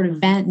and they sort of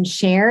vent and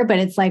share, but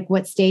it's like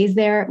what stays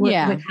there, what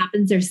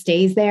happens there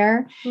stays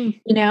there,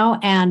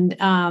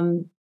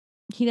 and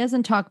he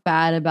doesn't talk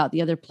bad about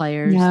the other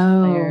players.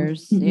 No.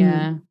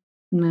 Yeah.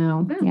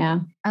 No. Yeah.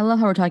 I love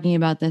how we're talking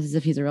about this as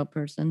if he's a real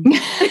person.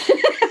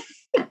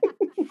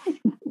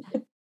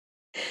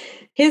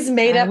 His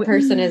made-up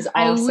person is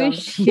awesome. I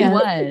wish he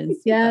was.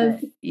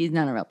 Yes. He's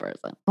not a real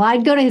person. Well,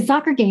 I'd go to his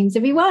soccer games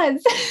if he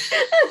was.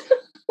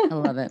 I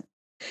love it.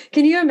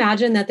 Can you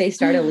imagine that they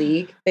start a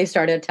league? They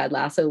start a Ted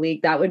Lasso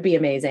league. That would be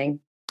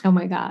amazing. Oh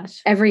my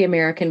gosh. Every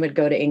American would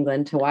go to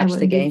England to watch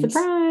the games.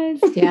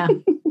 Surprised. Yeah.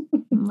 Oh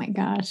my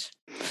gosh.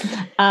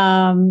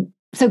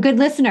 So good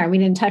listener. We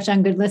didn't touch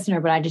on good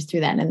listener, but I just threw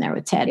that in there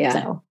with Ted. Yeah.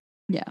 So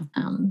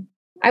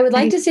I would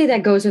like to say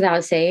that goes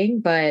without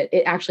saying, but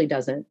it actually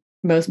doesn't.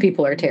 Most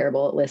people are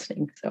terrible at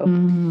listening. So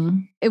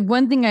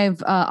one thing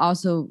I've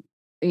also,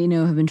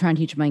 have been trying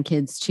to teach my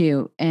kids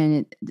too,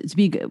 and to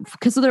be good,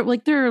 because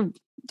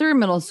they're in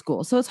middle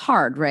school, so it's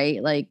hard,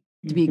 right? Like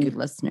to be a good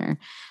listener.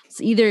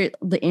 So either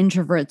the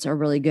introverts are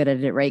really good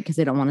at it, right? Because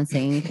they don't want to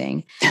say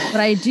anything.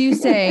 But I do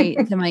say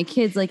to my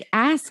kids,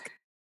 ask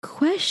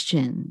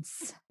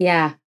questions.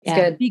 Yeah, it's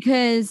good.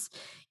 Because,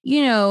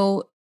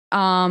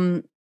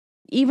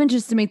 even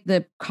just to make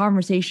the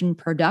conversation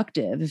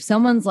productive, if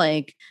someone's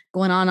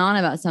going on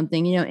about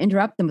something,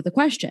 interrupt them with a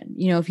question.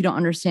 If you don't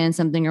understand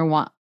something or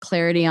want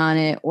clarity on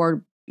it,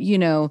 or,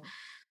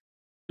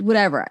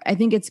 whatever. I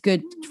think it's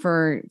good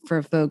for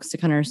folks to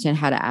kind of understand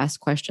how to ask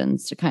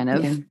questions to kind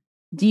of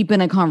deepen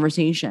a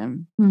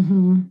conversation.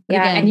 Mm-hmm.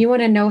 Yeah. Again, and you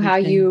want to know how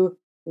you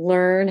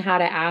learn how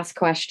to ask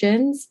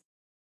questions.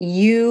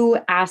 You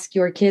ask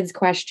your kids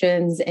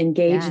questions,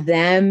 engage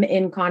them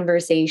in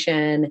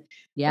conversation.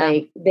 Yeah.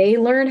 They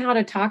learn how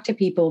to talk to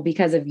people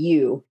because of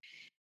you.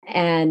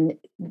 And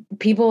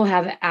people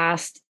have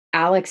asked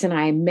Alex and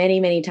I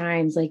many, many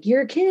times,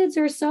 your kids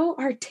are so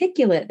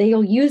articulate.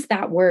 They'll use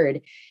that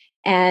word.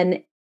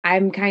 And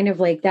I'm kind of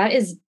that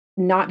is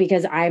not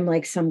because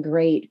I'm some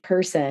great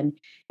person.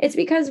 It's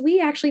because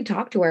we actually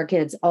talk to our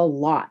kids a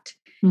lot.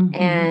 Mm-hmm.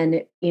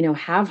 And,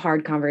 have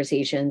hard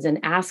conversations and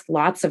ask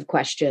lots of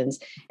questions.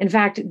 In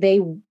fact, they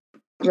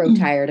grow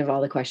tired of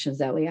all the questions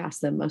that we ask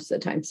them most of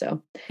the time.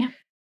 So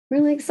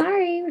we're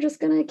sorry, we're just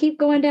going to keep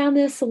going down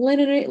this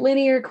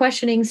linear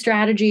questioning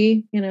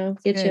strategy,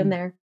 get you in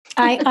there.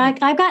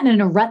 I've gotten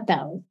in a rut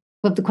though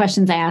with the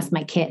questions I ask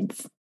my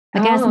kids.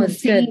 I ask them the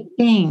same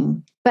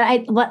thing,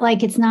 but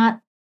it's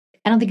not,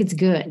 I don't think it's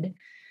good.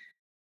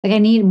 I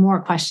need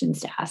more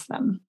questions to ask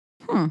them.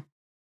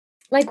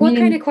 What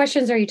kind of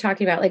questions are you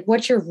talking about?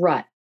 What's your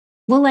rut?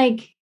 Well,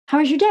 how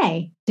was your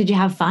day? Did you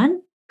have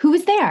fun? who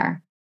was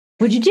there?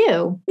 What'd you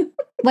do?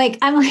 Like,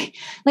 I'm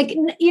like,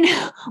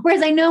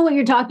 whereas I know what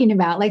you're talking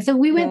about. Like, so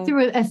we went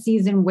through a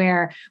season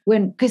where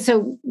when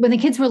the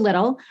kids were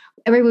little,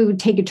 everybody would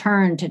take a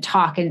turn to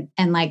talk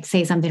and like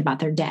say something about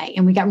their day.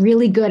 And we got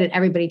really good at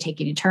everybody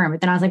taking a turn. But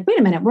then I was like, wait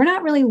a minute, we're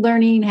not really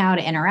learning how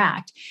to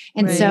interact.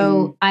 And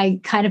so I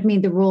kind of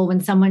made the rule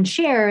when someone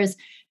shares,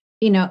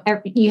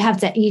 you have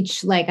to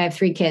each, like I have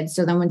 3 kids.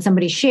 So then when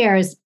somebody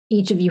shares,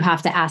 each of you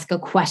have to ask a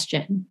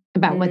question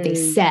about what they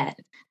said.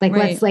 Like,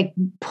 let's like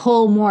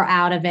pull more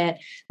out of it.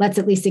 Let's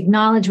at least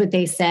acknowledge what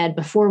they said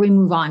before we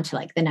move on to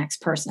like the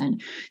next person.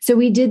 So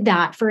we did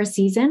that for a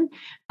season.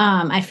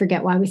 I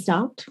forget why we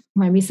stopped.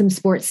 Maybe some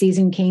sports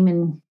season came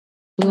and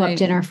blew up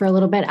dinner for a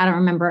little bit. I don't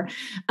remember.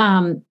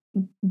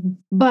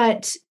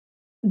 But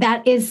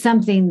that is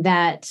something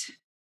that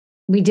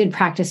we did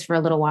practice for a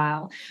little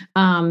while.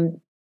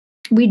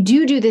 We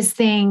do this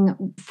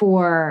thing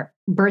for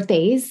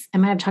birthdays. I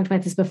might have talked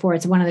about this before.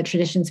 It's one of the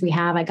traditions we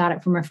have. I got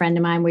it from a friend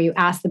of mine where you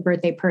ask the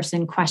birthday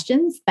person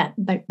questions that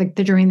like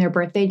during their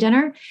birthday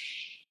dinner.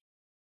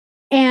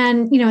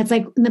 And, it's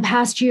like in the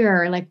past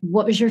year, like,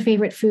 what was your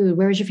favorite food?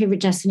 Where was your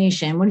favorite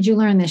destination? What did you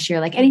learn this year?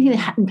 Like anything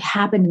that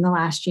happened in the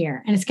last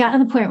year. And it's gotten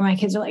to the point where my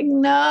kids are like,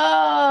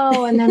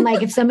 no. And then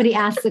like, if somebody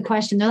asks a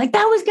question, they're like,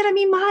 that was going to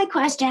be my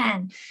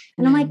question.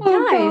 And I'm like,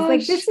 guys,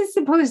 like, this is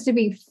supposed to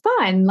be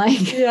fun.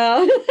 Like,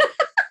 yeah.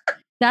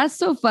 That's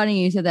so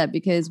funny you said that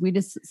because we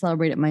just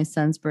celebrated my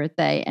son's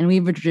birthday and we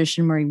have a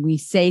tradition where we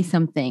say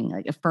something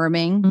like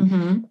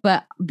affirming,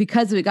 but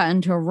because we got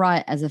into a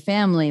rut as a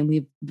family,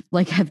 we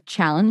like have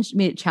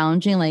made it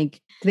challenging.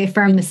 Like they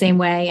affirm the same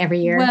way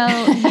every year.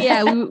 Well,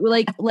 yeah,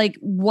 we like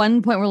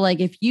one point we're like,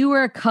 if you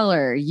were a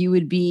color, you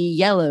would be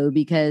yellow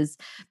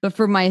but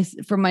for my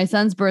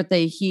son's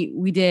birthday,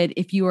 we did,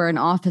 if you were an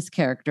office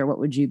character, what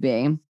would you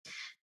be?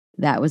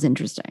 That was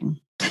interesting.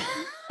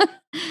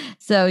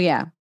 So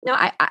yeah. No,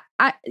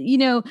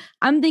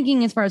 I'm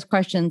thinking as far as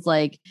questions,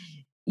 like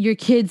your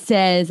kid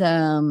says,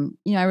 I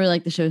really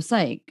like the show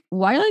Psych.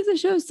 Why do you like the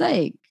show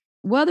Psych?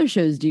 What other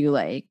shows do you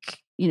like?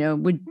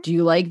 Do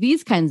you like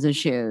these kinds of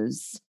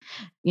shows?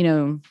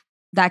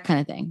 That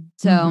kind of thing.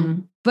 So,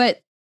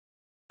 but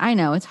I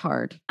know it's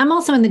hard. I'm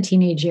also in the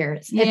teenage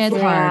years. It's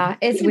hard.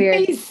 It's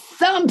weird.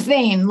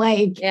 Something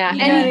like,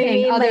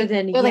 anything other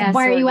than they're yes, like,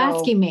 why are you no.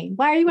 asking me?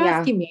 Why are you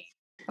asking me?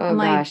 Oh I'm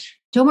gosh. Like,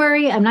 don't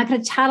worry. I'm not going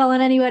to tattle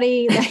on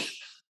anybody.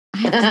 I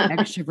have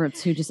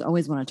extroverts who just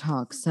always want to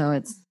talk. So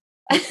it's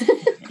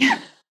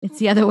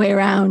the other way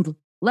around.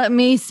 Let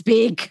me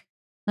speak.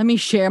 Let me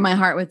share my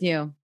heart with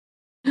you.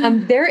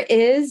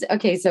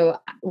 So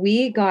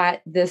we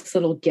got this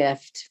little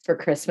gift for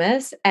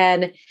Christmas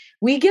and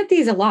we get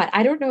these a lot.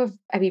 I don't know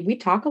we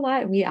talk a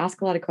lot and we ask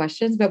a lot of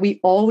questions, but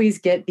we always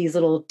get these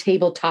little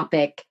table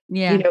topic,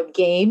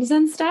 games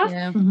and stuff.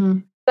 Yeah. Mm-hmm.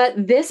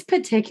 But this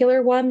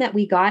particular one that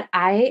we got,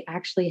 I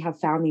actually have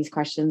found these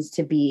questions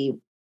to be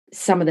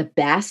some of the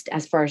best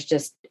as far as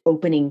just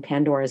opening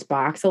Pandora's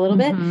box a little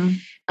bit.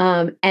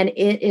 And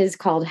it is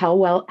called How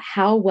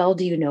Well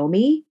Do You Know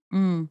Me?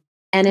 And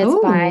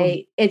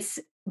it's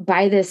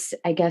by this,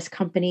 I guess,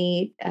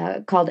 company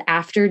called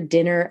After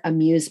Dinner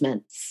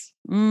Amusements.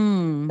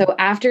 So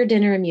After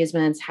Dinner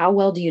Amusements, How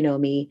Well Do You Know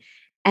Me?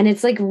 And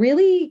it's like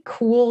really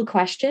cool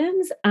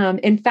questions.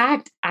 In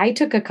fact, I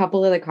took a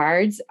couple of the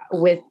cards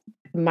with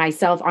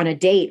myself on a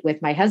date with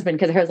my husband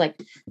because I was like,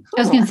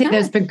 I was going to say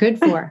that's been good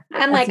for.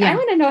 I'm like, I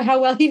want to know how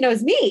well he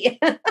knows me.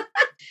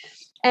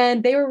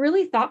 And they were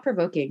really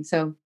thought-provoking.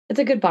 So it's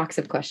a good box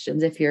of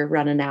questions if you're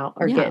running out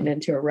or getting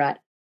into a rut.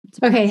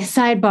 Okay,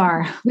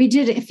 sidebar. We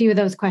did a few of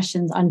those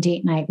questions on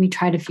date night. We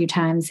tried a few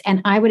times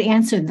and I would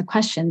answer the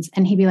questions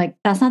and he'd be like,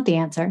 that's not the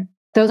answer.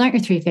 Those aren't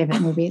your 3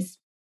 favorite movies.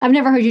 I've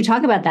never heard you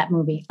talk about that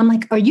movie. I'm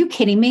like, are you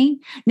kidding me?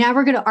 Now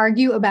we're going to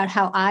argue about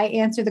how I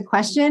answer the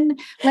question.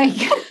 Like,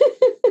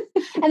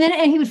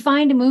 and he would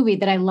find a movie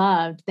that I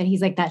loved that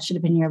he's like, that should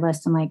have been your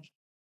list. I'm like,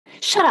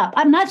 shut up.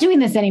 I'm not doing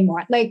this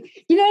anymore. Like,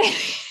 You're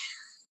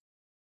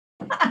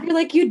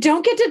like, you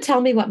don't get to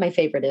tell me what my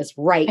favorite is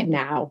right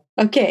now.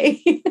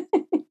 Okay.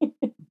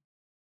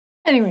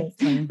 Anyways.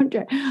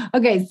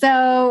 Okay.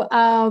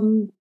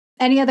 So,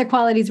 any other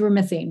qualities we're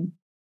missing?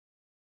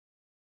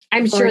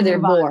 I'm sure there are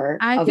more.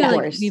 I feel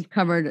like we've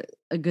covered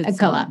a good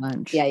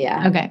bunch.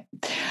 Yeah.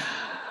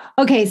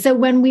 Okay. So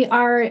when we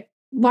are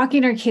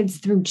walking our kids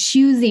through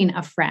choosing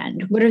a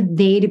friend, what are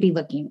they to be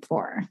looking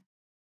for?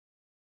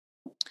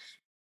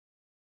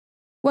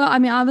 Well,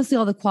 obviously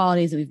all the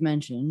qualities that we've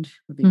mentioned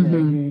would be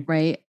good,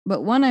 right?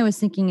 But one I was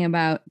thinking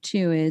about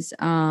too is,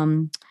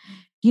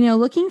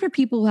 looking for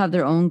people who have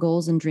their own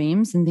goals and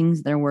dreams and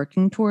things they're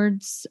working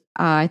towards.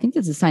 I think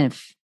that's a sign of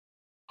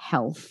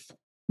health.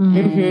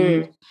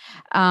 And,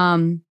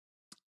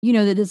 that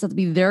doesn't have to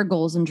be their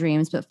goals and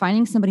dreams, but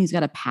finding somebody who's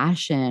got a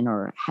passion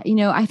or,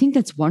 I think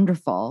that's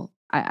wonderful.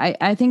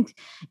 I think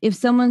if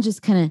someone's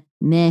just kind of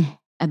meh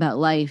about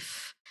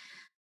life,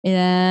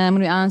 I'm going to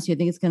be honest with you, I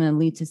think it's going to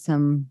lead to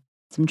some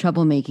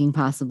troublemaking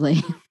possibly.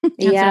 That's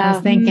what I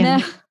was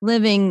thinking.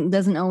 Living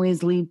doesn't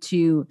always lead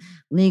to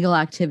legal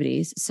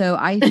activities. So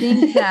I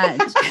think that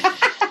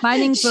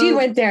Finding She folks-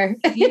 went there.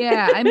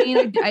 Yeah, I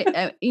mean,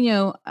 I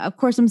of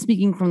course, I'm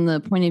speaking from the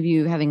point of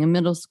view of having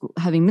middle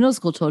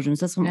school children.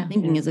 So that's what I'm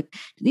thinking is like,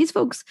 these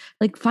folks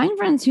like find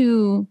friends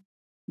who,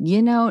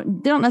 they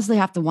don't necessarily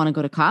have to want to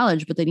go to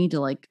college, but they need to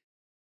like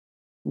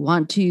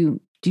want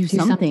to do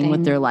something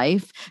with their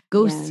life.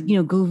 Go,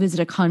 go visit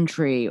a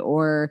country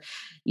or,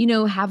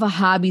 have a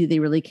hobby that they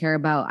really care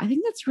about. I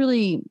think that's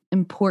really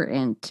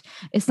important.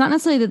 It's not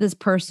necessarily that this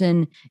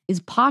person is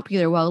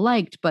popular, well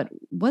liked, but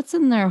what's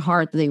in their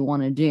heart that they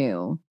want to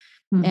do.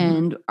 Mm-hmm.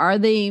 And are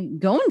they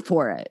going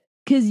for it?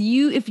 Because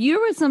if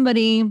you're with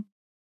somebody,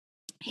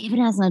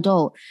 even as an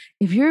adult,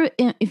 if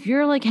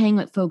you're like hanging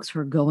with folks who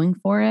are going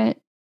for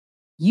it,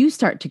 you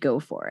start to go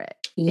for it.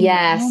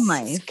 Yes. In your own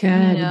life,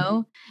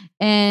 good.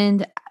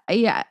 And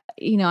yeah,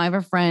 I have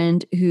a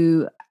friend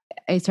who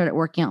I started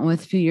working out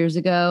with a few years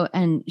ago,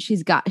 and she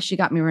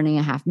got me running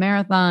a half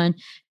marathon.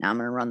 Now I'm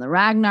going to run the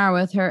Ragnar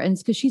with her. And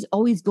it's because she's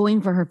always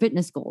going for her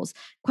fitness goals.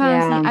 Quite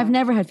honestly, I've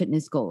never had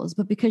fitness goals,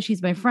 but because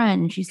she's my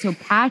friend and she's so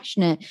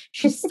passionate,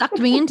 she sucked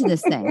me into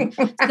this thing.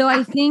 So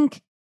I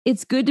think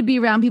it's good to be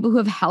around people who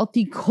have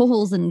healthy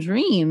goals and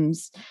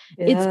dreams.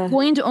 Yeah. It's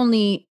going to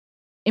only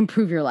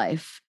improve your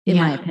life, in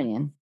my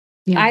opinion.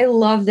 Yeah. I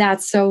love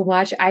that so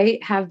much. I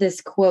have this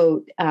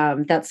quote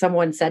that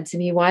someone said to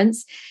me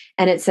once,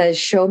 and it says,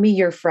 "Show me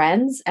your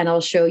friends and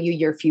I'll show you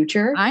your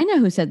future." I know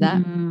who said that.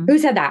 Mm-hmm. Who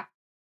said that?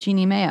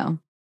 Jeannie Mayo.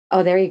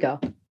 Oh, there you go.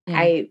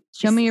 Yeah.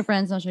 Show me your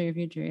friends, I'll show you your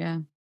future. Yeah.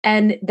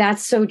 And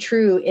that's so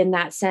true in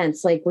that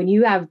sense. Like when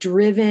you have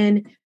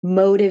driven,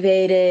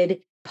 motivated,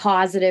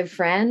 positive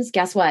friends,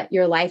 guess what?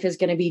 Your life is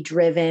going to be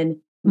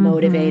driven,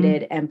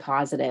 motivated, and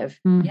positive.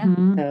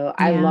 Mm-hmm. So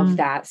I love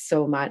that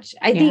so much.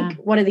 I think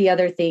one of the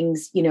other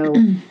things,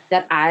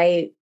 that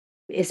I,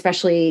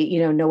 especially,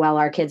 Noelle,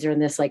 our kids are in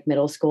this like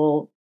middle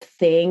school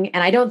thing.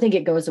 And I don't think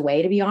it goes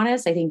away, to be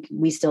honest. I think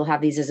we still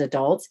have these as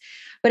adults,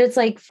 but it's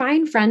like,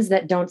 find friends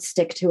that don't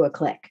stick to a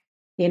clique.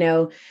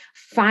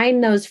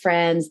 Find those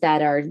friends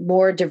that are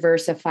more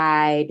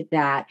diversified,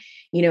 that,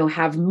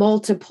 have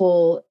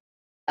multiple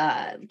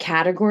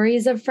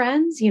categories of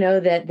friends,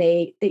 that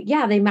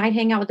they might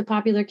hang out with the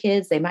popular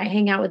kids. They might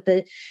hang out with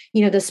the,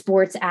 the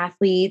sports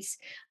athletes.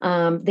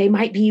 They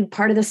might be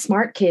part of the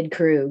smart kid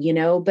crew,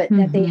 but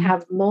that they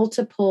have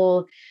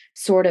multiple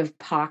sort of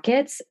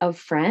pockets of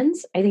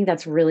friends. I think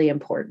that's really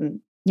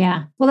important.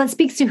 Yeah. Well, that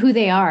speaks to who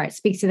they are. It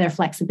speaks to their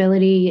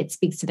flexibility. It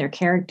speaks to their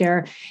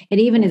character. It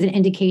even is an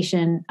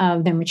indication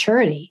of their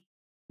maturity.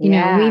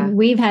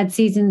 We've had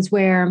seasons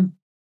where,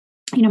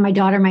 my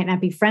daughter might not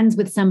be friends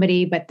with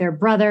somebody, but their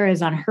brother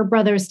is on her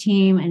brother's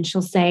team. And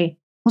she'll say,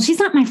 well, she's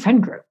not my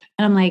friend group.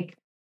 And I'm like,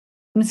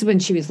 this is when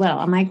she was little.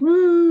 I'm like,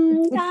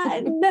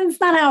 that's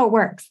not how it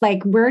works.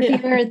 Like we're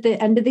here at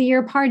the end of the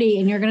year party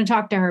and you're going to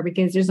talk to her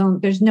because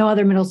there's no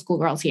other middle school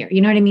girls here.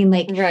 You know what I mean?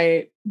 Like,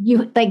 right.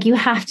 You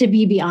have to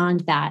be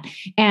beyond that.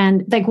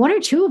 And like one or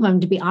two of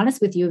them, to be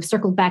honest with you, have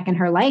circled back in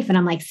her life. And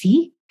I'm like,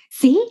 see,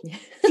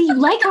 you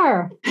like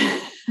her.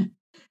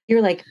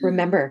 You're like,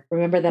 remember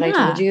that I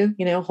told you,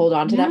 hold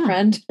on to that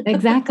friend.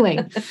 Exactly.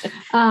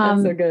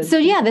 That's so good.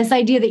 So this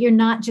idea that you're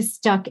not just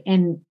stuck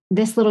in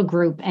this little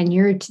group and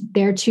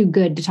they're too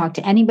good to talk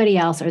to anybody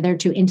else or they're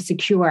too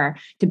insecure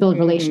to build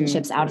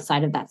relationships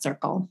outside of that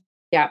circle.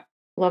 Yeah.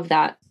 Love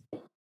that.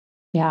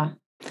 Yeah.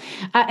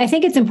 I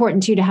think it's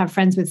important too to have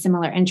friends with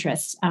similar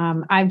interests.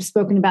 I've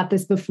spoken about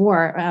this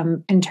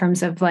before in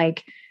terms of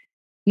like,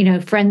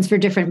 friends for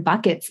different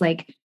buckets.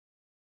 Like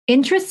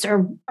interests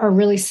are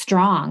really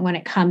strong when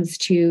it comes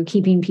to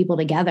keeping people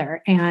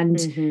together. And,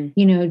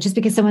 just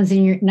because someone's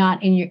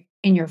not in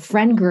your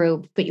friend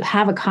group, but you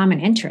have a common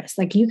interest,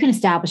 like you can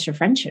establish a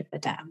friendship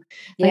with them.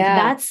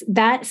 Like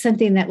that's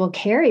something that will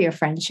carry your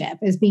friendship,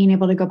 is being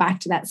able to go back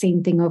to that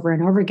same thing over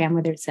and over again,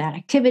 whether it's that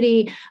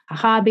activity, a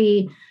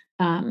hobby,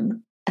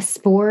 a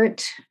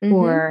sport,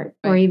 or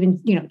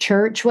even,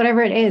 church,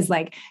 whatever it is.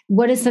 Like,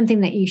 what is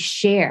something that you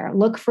share?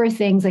 Look for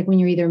things like when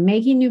you're either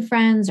making new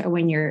friends or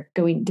when you're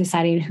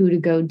deciding who to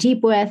go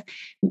deep with,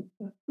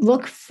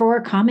 look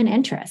for common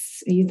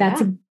interests. That's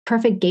a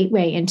perfect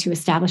gateway into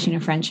establishing a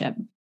friendship.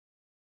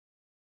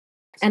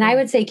 And I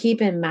would say,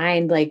 keep in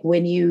mind, like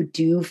when you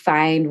do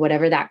find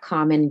whatever that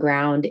common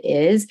ground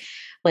is,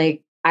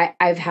 like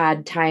I've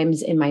had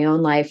times in my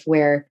own life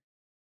where,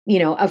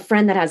 a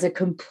friend that has a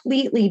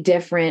completely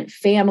different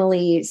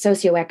family,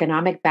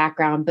 socioeconomic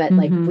background, but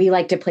like we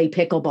like to play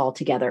pickleball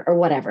together or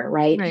whatever,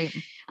 right?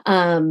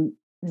 Right.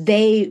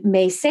 They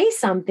may say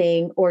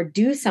something or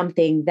do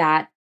something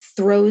that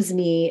throws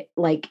me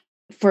like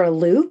for a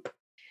loop,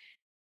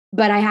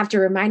 but I have to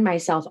remind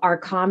myself our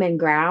common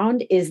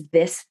ground is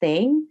this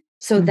thing.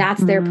 So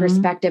that's their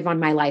perspective on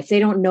my life. They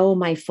don't know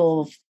my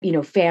full,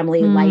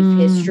 family life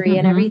history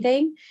and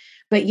everything.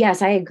 But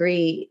yes, I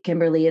agree,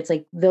 Kimberly. It's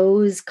like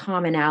those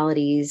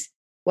commonalities,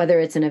 whether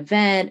it's an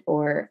event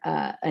or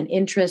an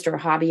interest or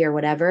hobby or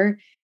whatever,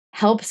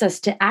 helps us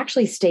to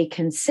actually stay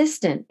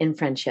consistent in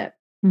friendship.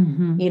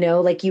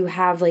 Like you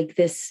have like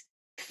this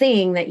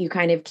thing that you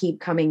kind of keep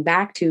coming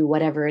back to,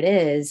 whatever it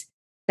is,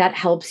 that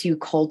helps you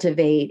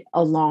cultivate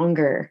a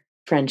longer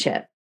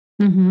friendship.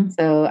 Mm-hmm.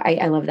 So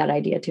I love that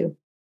idea too.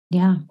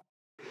 Yeah.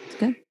 It's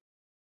good.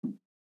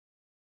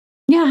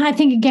 Yeah. I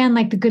think again,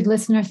 like the good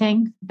listener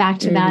thing, back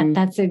to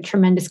that's a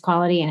tremendous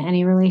quality in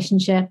any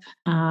relationship.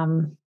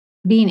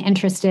 Being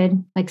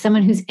interested, like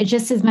someone who's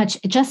just as much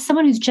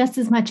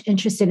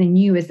interested in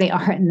you as they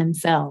are in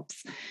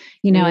themselves.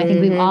 I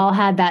think we've all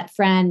had that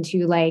friend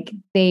who like,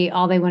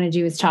 all they want to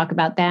do is talk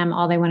about them.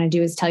 All they want to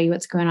do is tell you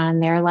what's going on in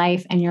their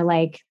life. And you're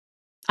like,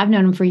 I've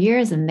known them for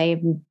years and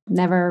they've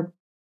never,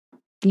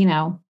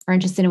 are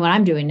interested in what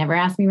I'm doing, never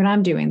asked me what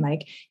I'm doing.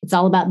 Like it's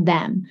all about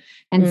them.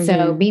 And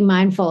so be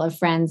mindful of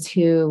friends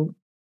who,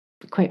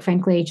 quite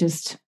frankly,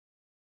 just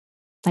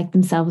like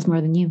themselves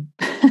more than you.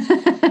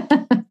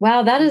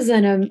 Wow, that is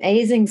an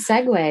amazing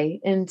segue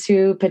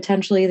into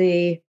potentially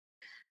the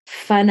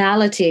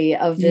finality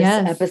of this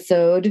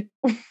episode.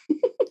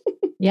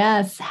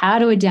 Yes. How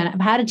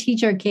to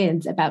teach our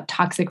kids about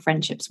toxic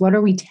friendships. What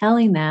are we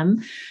telling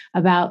them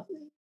about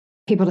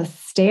people to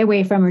stay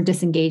away from or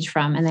disengage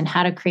from, and then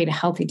how to create a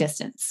healthy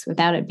distance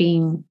without it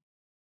being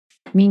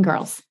mean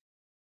girls.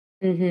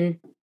 I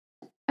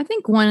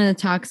think one of the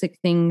toxic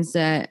things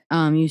that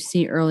you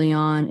see early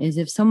on is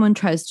if someone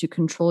tries to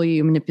control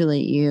you,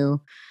 manipulate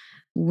you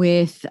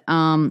with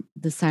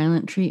the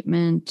silent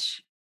treatment.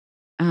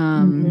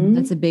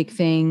 That's a big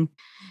thing.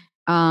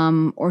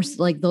 Or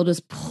like they'll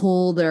just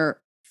pull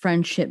their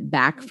friendship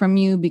back from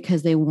you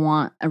because they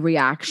want a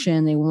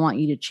reaction. They want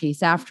you to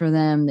chase after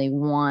them. They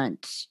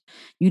want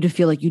you to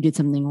feel like you did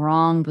something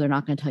wrong, but they're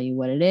not going to tell you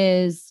what it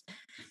is.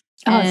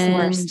 It's the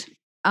worst.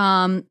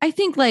 I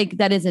think like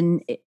that is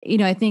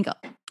I think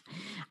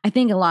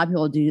a lot of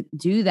people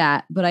do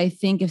that, but I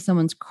think if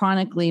someone's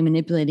chronically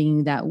manipulating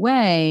you that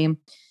way,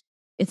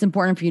 it's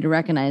important for you to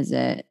recognize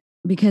it,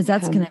 because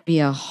that's going to be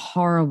a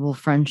horrible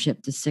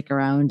friendship to stick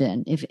around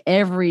in. If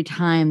every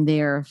time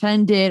they're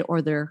offended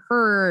or they're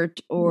hurt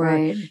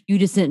or you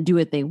just didn't do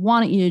what they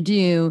wanted you to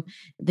do,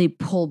 they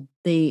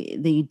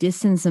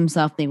distance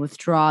themselves, they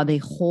withdraw, they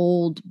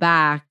hold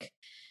back,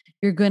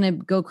 you're going to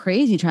go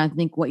crazy trying to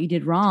think what you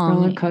did wrong.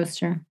 Roller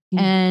coaster. Yeah.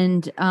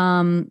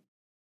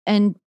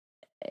 And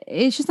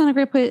it's just not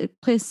a great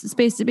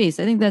space to be.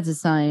 So I think that's a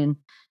sign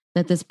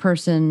that this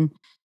person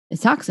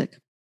is toxic.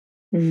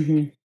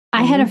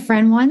 I had a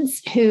friend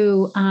once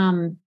who,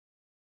 I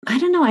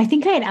don't know, I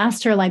think I had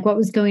asked her like what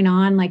was going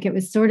on. Like it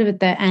was sort of at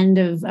the end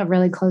of a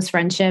really close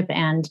friendship.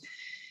 And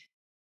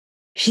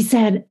she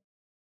said,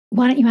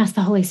 why don't you ask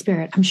the Holy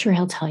Spirit? I'm sure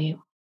he'll tell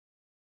you.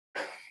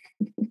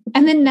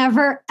 And then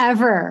never,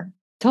 ever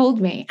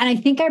told me. And I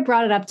think I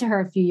brought it up to her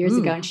a few years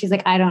ago and she's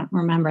like, I don't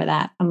remember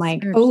that. I'm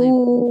like,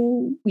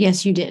 oh,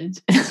 yes, you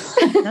did. That's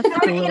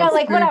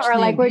like whatever.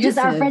 Like we're just,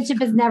 our friendship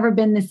has never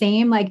been the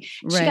same. Like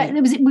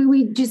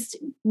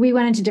we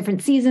went into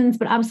different seasons,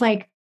 but I was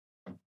like,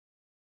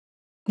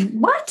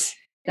 what?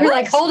 You're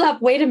like, hold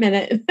up, wait a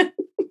minute.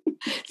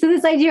 So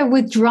this idea of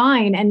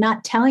withdrawing and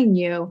not telling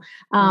you,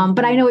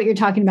 but I know what you're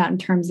talking about in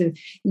terms of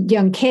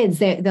young kids.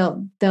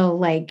 They'll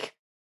like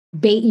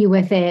bait you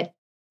with it.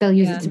 They'll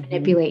use it to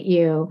manipulate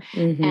you.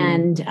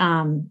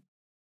 And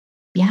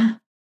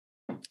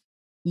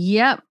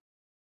Yep.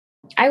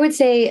 I would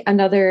say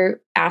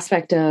another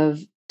aspect of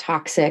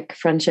toxic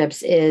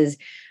friendships is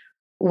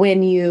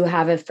when you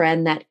have a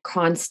friend that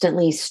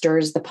constantly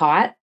stirs the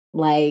pot,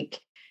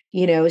 like,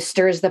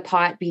 stirs the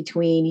pot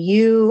between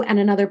you and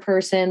another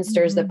person,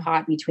 stirs the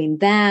pot between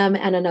them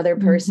and another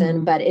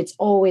person. But it's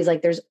always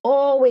like, there's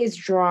always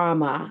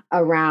drama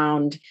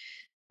around,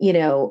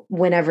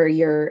 whenever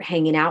you're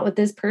hanging out with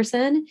this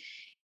person.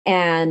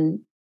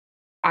 And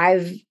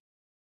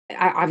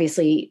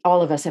obviously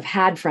all of us have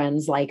had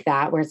friends like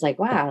that, where it's like,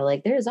 wow,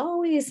 like there's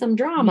always some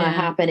drama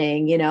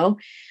happening,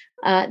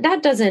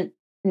 that doesn't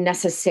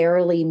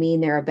necessarily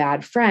mean they're a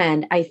bad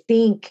friend. I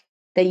think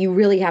that you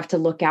really have to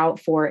look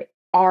out for,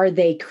 are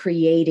they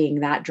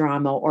creating that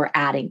drama or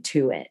adding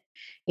to it?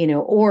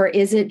 Or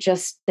is it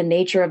just the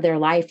nature of their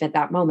life at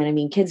that moment? I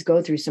mean, kids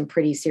go through some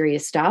pretty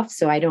serious stuff.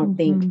 So I don't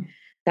think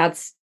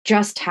that's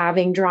just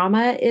having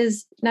drama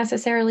is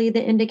necessarily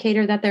the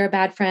indicator that they're a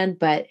bad friend.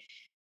 But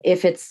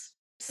if it's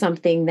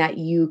something that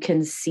you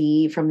can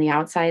see from the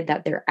outside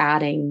that they're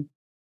adding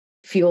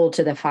fuel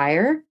to the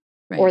fire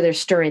or they're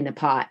stirring the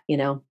pot,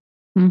 Yeah.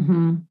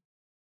 And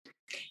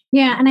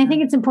I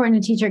think it's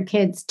important to teach our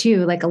kids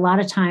too. Like a lot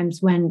of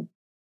times when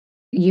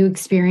you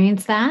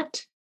experience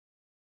that,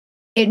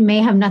 it may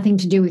have nothing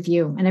to do with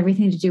you and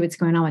everything to do with what's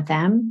going on with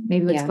them.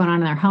 Maybe what's going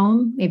on in their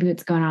home, maybe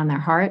what's going on in their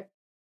heart.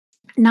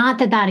 Not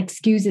that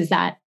excuses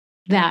that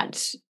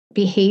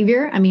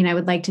behavior. I mean, I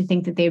would like to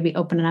think that they would be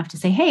open enough to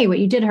say, hey, what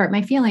you did hurt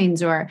my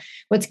feelings, or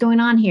what's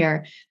going on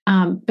here.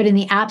 But in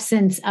the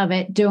absence of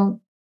it, don't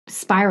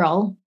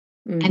spiral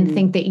and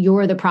think that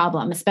you're the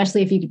problem,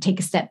 especially if you could take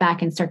a step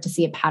back and start to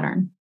see a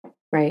pattern.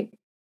 Right.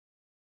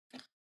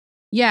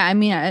 Yeah. I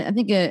mean, I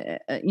think,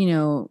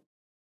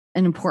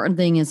 an important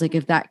thing is like,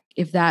 if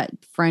that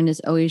friend is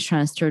always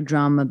trying to stir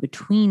drama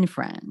between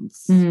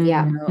friends,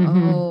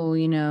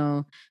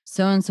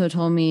 so-and-so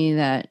told me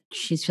that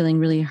she's feeling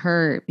really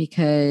hurt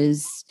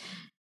because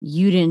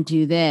you didn't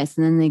do this.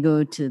 And then they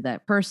go to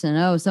that person,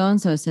 oh,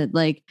 so-and-so said,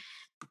 like,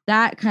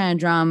 that kind of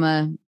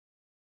drama,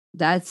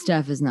 that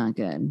stuff is not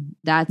good.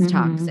 That's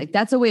toxic.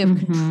 That's a way of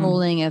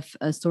controlling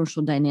a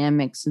social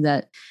dynamic so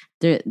that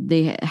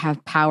they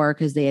have power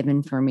because they have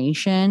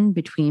information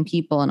between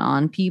people and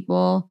on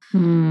people.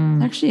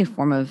 It's actually a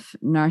form of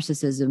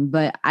narcissism,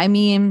 but I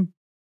mean,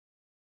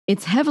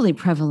 it's heavily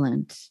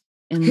prevalent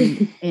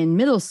in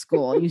middle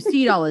school. You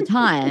see it all the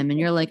time and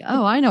you're like,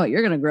 oh, I know what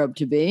you're going to grow up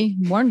to be.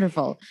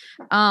 Wonderful.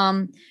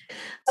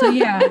 So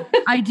yeah,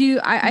 I do.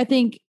 I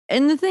think,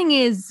 and the thing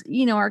is,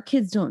 you know, our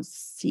kids don't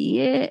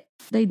see it.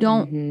 They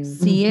don't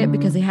see it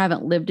because they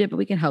haven't lived it, but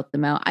we can help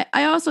them out.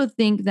 I also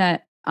think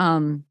that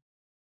a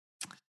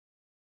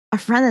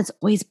friend that's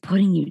always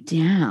putting you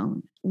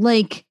down,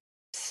 like,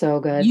 so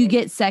good. You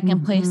get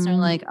second place and they're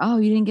like, oh,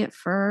 you didn't get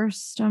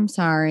first. I'm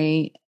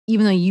sorry.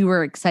 Even though you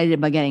were excited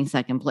about getting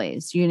second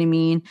place, you know what I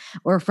mean?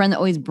 Or a friend that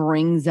always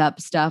brings up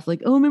stuff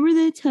like, oh, remember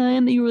that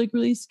time that you were like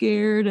really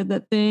scared of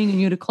that thing and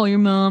you had to call your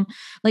mom?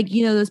 Like,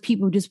 you know, those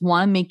people who just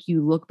want to make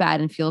you look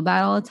bad and feel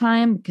bad all the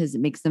time because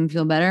it makes them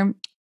feel better.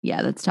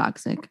 Yeah, that's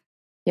toxic.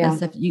 Yeah.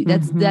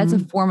 That's a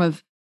form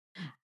of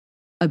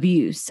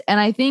abuse. And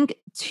I think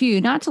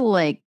too, not to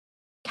like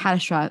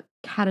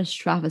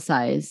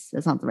catastrophize,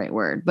 that's not the right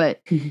word,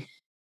 but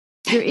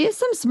there is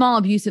some small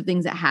abusive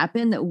things that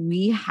happen that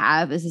we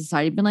have as a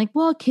society been like,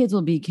 well, kids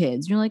will be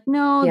kids. You're like,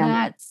 no,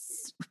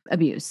 that's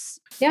abuse.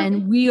 Yeah.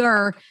 And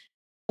we're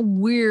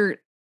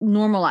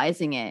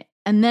normalizing it.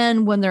 And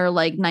then when they're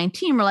like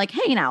 19, we're like,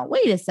 hey, now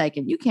wait a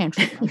second, you can't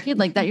treat a kid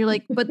like that. You're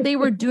like, but they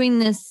were doing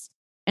this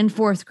in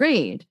fourth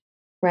grade.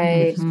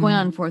 Right. What's going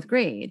on in fourth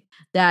grade,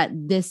 that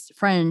this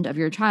friend of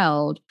your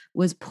child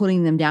was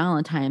putting them down all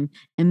the time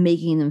and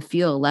making them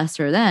feel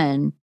lesser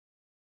than.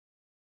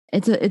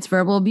 It's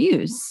verbal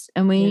abuse.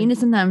 And we need to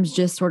sometimes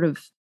just sort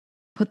of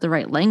put the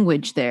right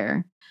language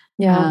there.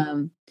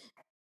 Yeah.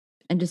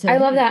 And just say, I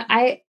love that.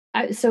 I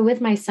so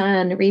with my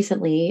son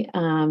recently,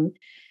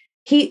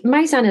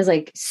 my son is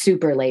like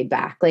super laid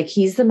back. Like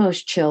he's the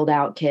most chilled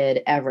out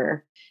kid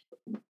ever.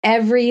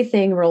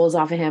 Everything rolls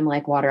off of him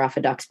like water off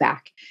a duck's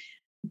back.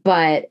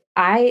 But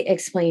I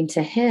explained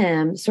to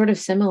him sort of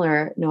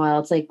similar, Noelle,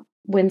 it's like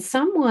when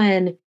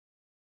someone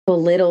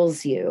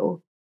belittles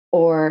you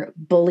or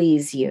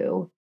bullies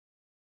you,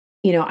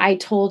 you know, I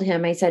told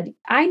him, I said,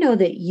 I know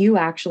that you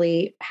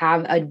actually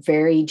have a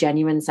very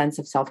genuine sense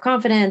of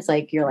self-confidence.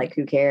 Like you're like,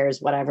 who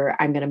cares? Whatever,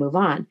 I'm going to move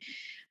on.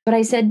 But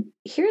I said,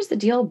 here's the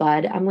deal,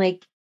 bud. I'm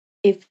like,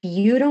 if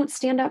you don't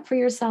stand up for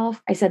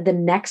yourself, I said, the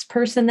next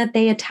person that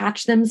they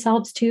attach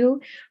themselves to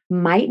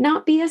might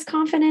not be as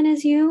confident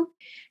as you.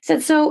 I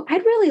said, so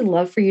I'd really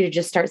love for you to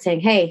just start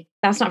saying, hey,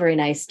 that's not very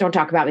nice. Don't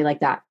talk about me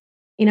like that,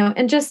 you know,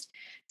 and just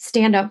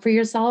stand up for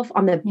yourself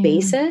on the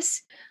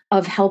basis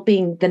of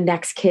helping the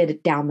next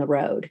kid down the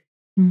road.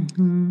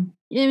 And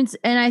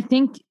I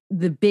think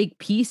the big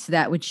piece to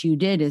that, which you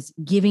did, is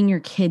giving your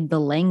kid the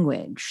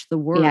language, the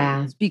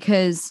words,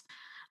 because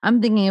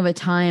I'm thinking of a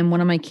time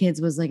one of my kids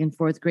was like in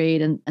fourth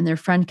grade and their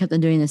friend kept on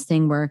doing this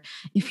thing where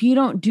if you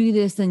don't do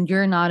this, then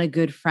you're not a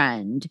good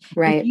friend.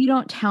 Right. If you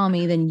don't tell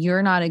me, then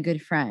you're not a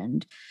good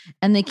friend.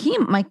 And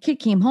my kid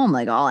came home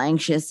like all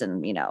anxious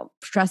and, you know,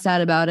 stressed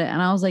out about it.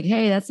 And I was like,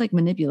 hey, that's like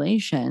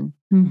manipulation.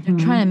 They're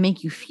trying to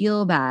make you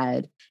feel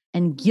bad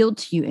and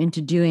guilt you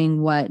into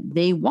doing what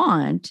they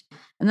want.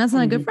 And that's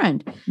not a good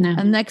friend. No.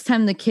 And next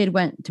time the kid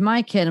went to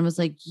my kid and was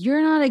like,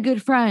 you're not a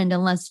good friend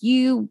unless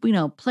you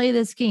know, play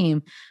this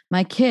game.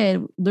 My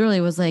kid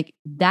literally was like,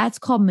 that's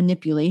called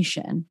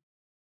manipulation.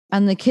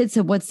 And the kid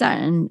said, what's that?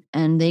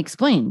 And they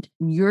explained,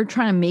 you're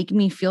trying to make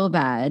me feel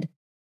bad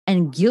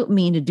and guilt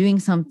me into doing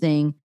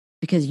something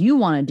because you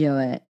want to do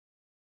it.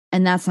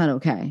 And that's not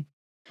okay.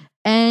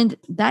 And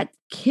that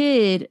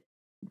kid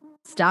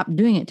stopped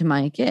doing it to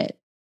my kid.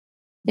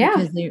 Yeah.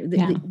 Because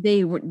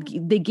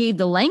they gave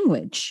the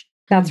language.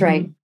 That's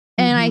right.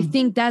 And I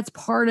think that's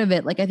part of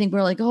it. Like, I think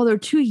we're like, oh, they're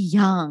too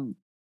young,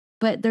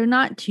 but they're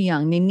not too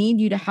young. They need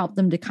you to help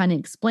them to kind of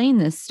explain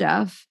this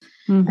stuff.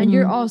 And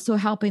you're also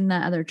helping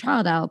that other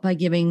child out by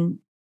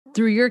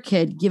through your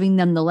kid, giving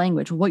them the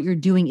language. What you're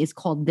doing is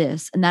called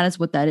this, and that is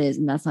what that is.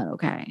 And that's not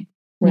okay.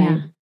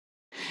 Right.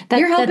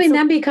 You're helping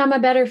them become a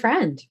better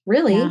friend.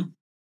 Really.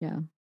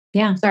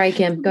 Yeah. Sorry,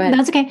 Kim, go ahead.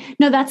 That's okay.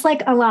 No, that's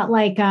like a lot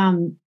like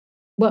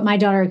what my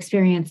daughter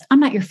experienced. I'm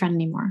not your friend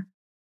anymore.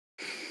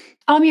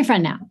 Oh, I'm your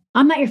friend now.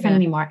 I'm not your friend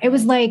anymore. It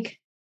was like,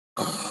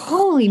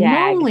 holy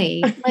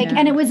moly. Like,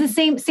 and it was the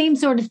same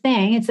sort of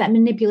thing. It's that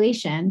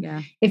manipulation.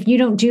 Yeah. If you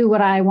don't do what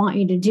I want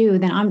you to do,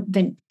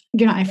 then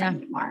you're not my friend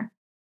anymore.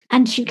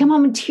 And she'd come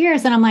home in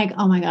tears and I'm like,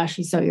 oh my gosh,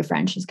 she's so your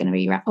friend. She's going to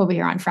be over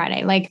here on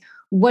Friday. Like,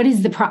 what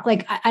is the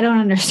like, I don't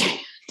understand.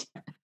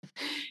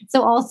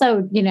 So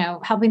also, you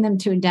know, helping them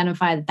to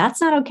identify that that's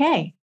not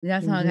okay.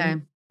 That's not okay.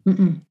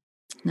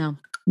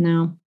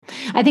 No.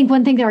 I think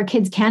one thing that our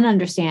kids can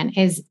understand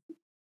is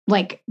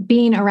like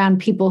being around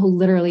people who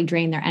literally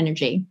drain their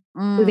energy,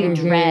 who they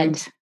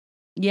dread.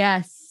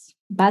 Yes.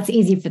 That's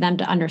easy for them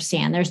to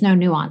understand. There's no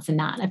nuance in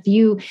that. If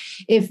you,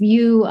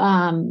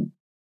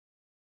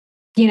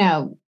 you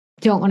know,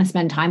 don't want to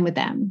spend time with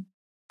them,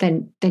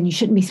 then you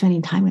shouldn't be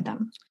spending time with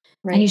them.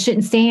 Right. And you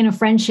shouldn't stay in a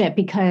friendship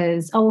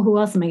because, oh, who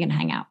else am I going to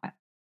hang out with?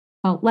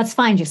 Well, let's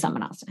find you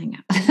someone else to hang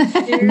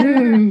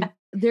out.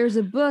 There's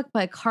a book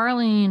by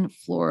Carlene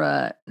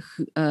Flora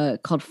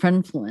called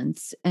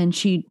Friendfluence, and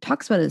she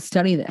talks about a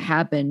study that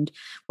happened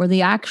where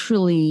they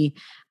actually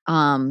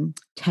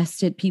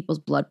tested people's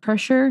blood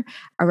pressure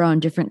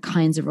around different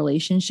kinds of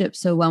relationships.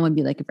 So one would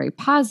be like a very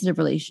positive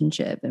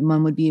relationship, and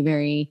one would be a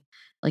very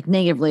like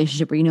negative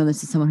relationship where you know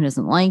this is someone who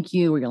doesn't like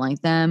you or you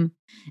like them.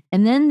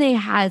 And then they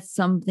had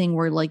something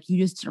where like you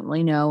just don't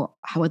really know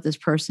what this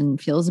person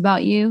feels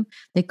about you.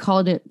 They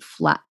called it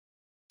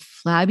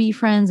flabby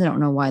friends. I don't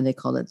know why they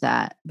called it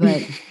that,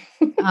 but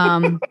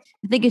I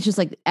think it's just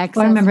like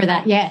excess. I remember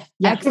that. Yeah.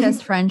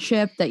 Excess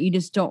friendship that you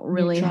just don't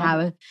really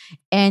have.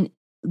 And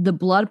the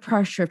blood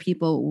pressure of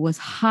people was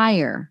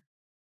higher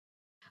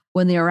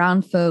when they're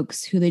around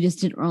folks who they just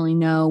didn't really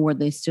know where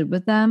they stood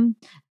with them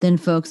than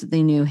folks that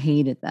they knew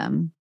hated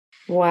them.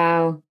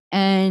 Wow.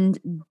 And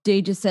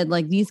they just said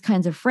like these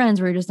kinds of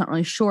friends where you're just not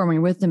really sure when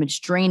you're with them, it's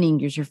draining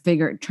because you're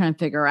trying to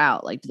figure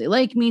out like, do they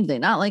like me? Do they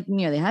not like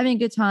me? Are they having a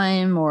good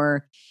time?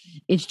 Or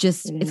it's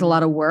just, it's a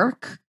lot of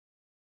work.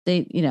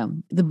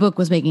 The book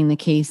was making the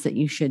case that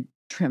you should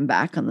trim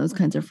back on those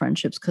kinds of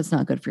friendships because it's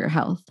not good for your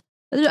health.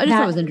 I just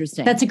thought it was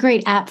interesting. That's a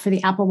great app for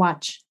the Apple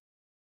Watch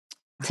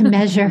to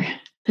measure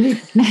the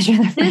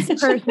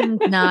this person's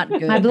not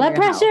good. My blood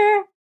pressure,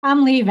 health.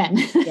 I'm leaving.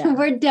 Yeah.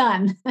 We're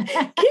done.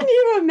 Can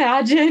you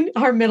imagine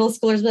our middle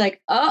schoolers be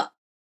like, oh,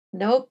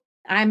 nope,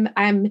 I'm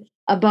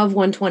above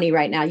 120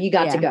 right now. You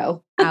got to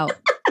go. Out.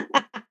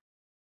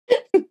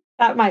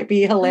 That might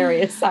be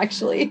hilarious,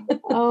 actually.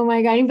 Oh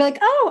my God. You'd be like,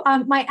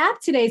 oh, my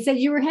app today said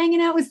you were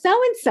hanging out with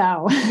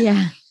so-and-so.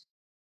 Yeah.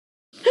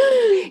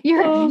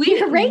 Your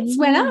rates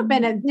went up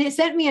and it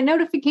sent me a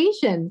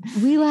notification.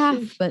 We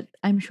laugh, but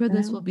I'm sure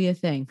this will be a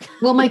thing.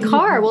 Well, my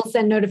car will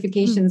send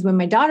notifications when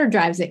my daughter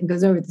drives it and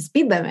goes over the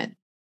speed limit.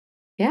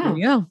 Yeah. There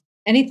you go.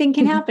 Anything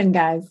can happen,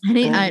 guys. Oh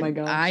my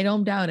gosh. I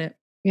don't doubt it.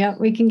 Yeah,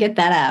 we can get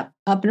that app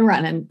up and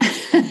running.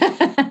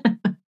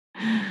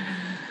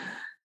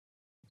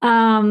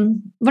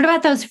 What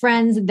about those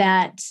friends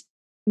that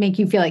make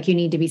you feel like you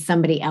need to be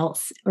somebody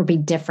else or be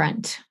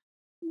different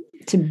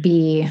to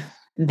be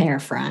their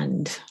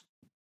friend?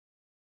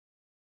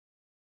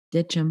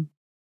 Ditch them.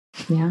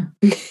 Yeah.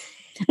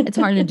 It's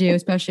hard to do,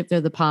 especially if they're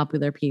the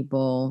popular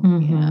people,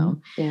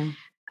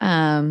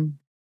 Yeah.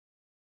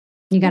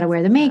 You got to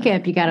wear the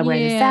makeup. You got to wear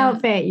this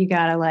outfit. You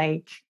got to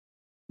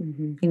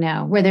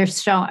where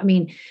there's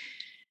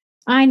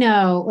I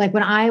know like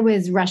when I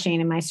was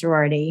rushing in my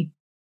sorority,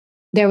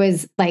 there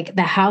was like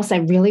the house I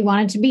really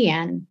wanted to be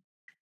in.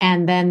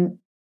 And then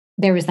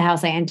there was the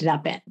house I ended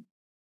up in.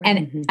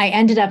 And I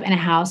ended up in a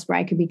house where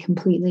I could be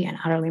completely and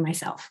utterly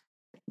myself.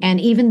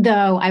 And even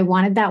though I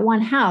wanted that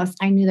one house,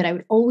 I knew that I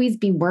would always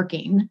be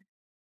working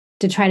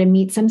to try to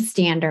meet some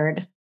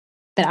standard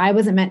that I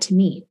wasn't meant to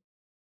meet.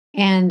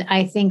 And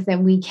I think that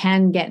we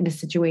can get into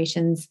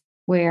situations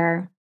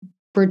where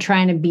we're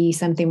trying to be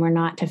something we're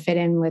not to fit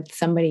in with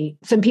some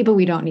people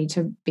we don't need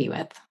to be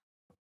with.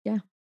 Yeah.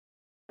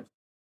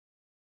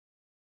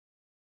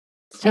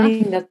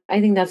 I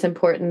think that's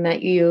important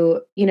that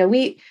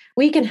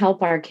we can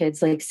help our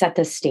kids like set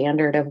the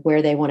standard of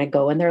where they want to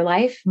go in their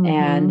life. Mm-hmm.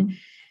 And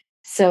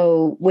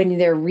so when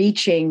they're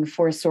reaching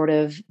for sort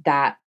of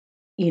that,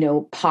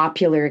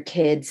 popular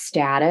kid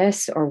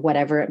status or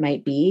whatever it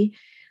might be,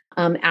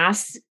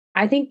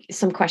 I think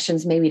some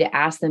questions maybe to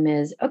ask them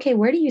is, okay,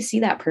 where do you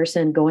see that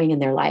person going in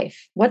their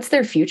life? What's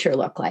their future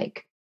look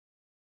like?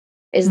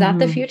 Is that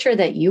the future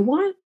that you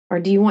want,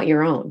 or do you want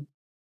your own?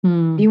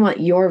 Do you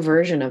want your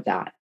version of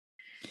that?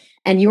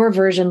 And your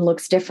version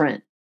looks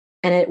different,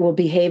 and it will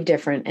behave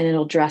different, and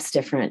it'll dress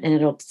different, and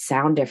it'll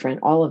sound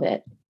different, all of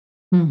it.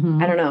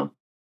 I don't know.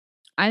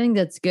 I think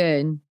that's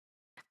good.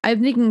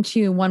 I'm thinking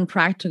too, one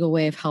practical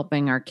way of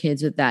helping our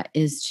kids with that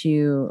is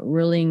to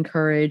really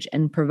encourage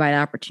and provide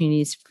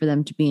opportunities for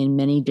them to be in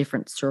many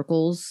different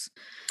circles.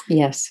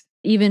 Yes.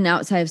 Even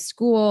outside of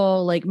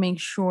school, like make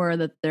sure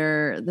that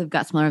they've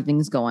got some other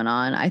things going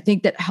on. I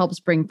think that helps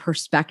bring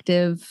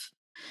perspective.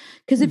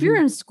 Because if you're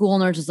in school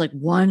and there's just like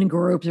one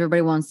group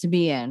everybody wants to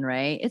be in,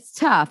 right? It's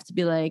tough to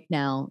be like,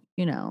 now,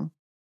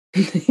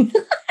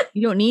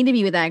 you don't need to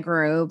be with that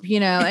group,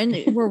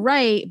 and we're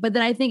right. But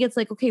then I think it's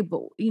like, okay,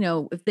 but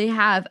if they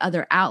have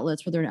other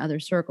outlets where they're in other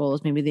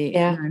circles, maybe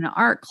they're in an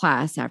art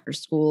class after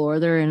school, or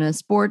they're in a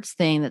sports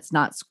thing that's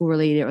not school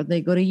related, or they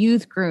go to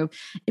youth group,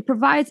 it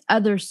provides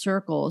other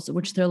circles,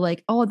 which they're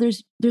like, oh,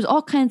 there's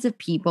all kinds of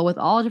people with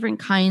all different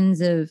kinds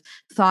of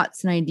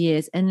thoughts and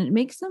ideas. And it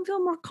makes them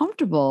feel more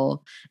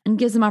comfortable and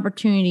gives them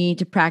opportunity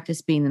to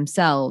practice being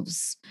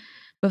themselves.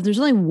 But if there's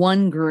only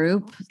one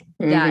group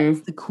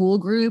that's the cool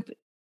group,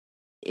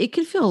 it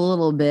could feel a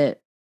little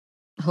bit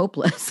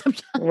hopeless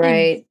sometimes.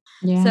 Right.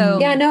 Yeah.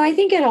 So, I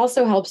think it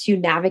also helps you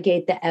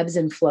navigate the ebbs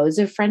and flows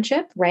of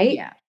friendship, right?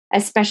 Yeah.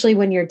 Especially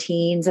when you're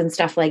teens and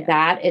stuff like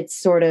that. It's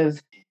sort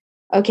of,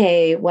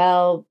 okay,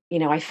 well,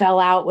 I fell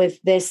out with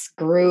this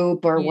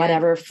group or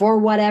whatever for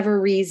whatever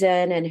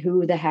reason, and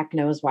who the heck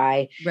knows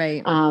why.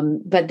 Right.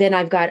 But then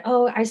I've got,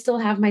 I still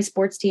have my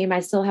sports team. I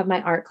still have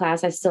my art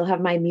class. I still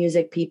have my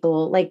music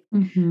people. Like,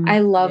 I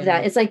love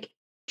that. It's like,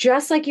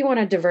 just like you want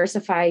to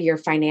diversify your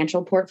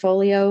financial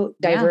portfolio,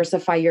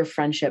 diversify your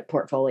friendship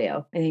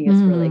portfolio. I think it's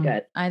really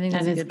good. I think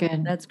that is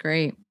good. That's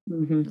great.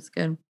 That's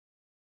good.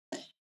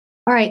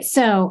 All right.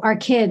 So our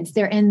kids,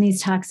 they're in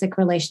these toxic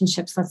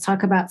relationships. Let's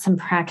talk about some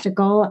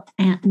practical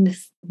and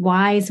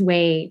wise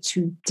way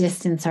to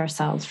distance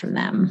ourselves from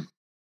them.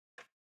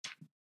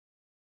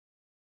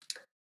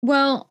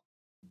 Well,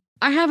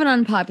 I have an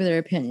unpopular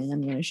opinion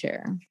I'm going to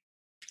share.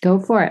 Go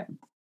for it.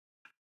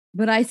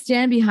 But I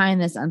stand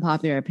behind this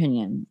unpopular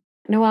opinion.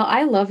 Noelle,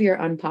 I love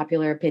your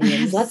unpopular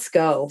opinions. Let's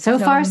go. So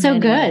far, so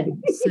good.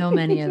 So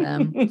many of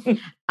them.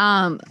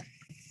 At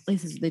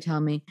least that's what they tell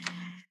me.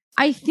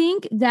 I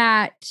think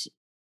that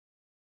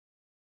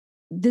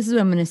this is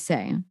what I'm going to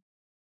say.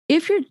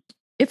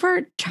 If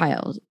our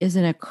child is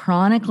in a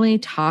chronically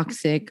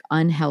toxic,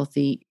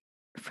 unhealthy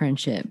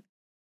friendship,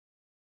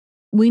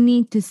 we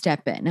need to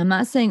step in. I'm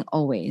not saying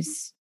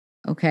always,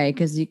 okay?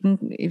 Because if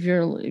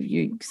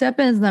you step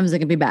in, sometimes it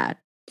can be bad.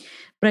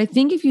 But I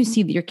think if you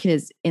see that your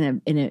kid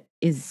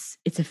is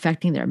it's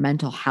affecting their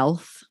mental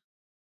health,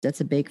 that's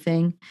a big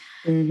thing.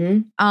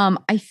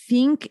 I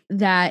think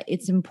that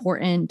it's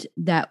important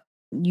that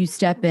you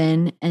step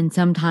in and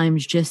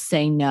sometimes just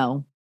say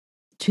no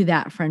to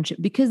that friendship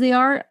because they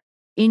are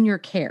in your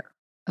care.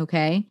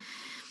 Okay.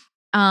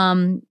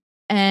 And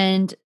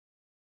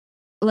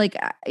like,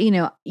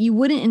 you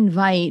wouldn't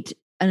invite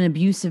an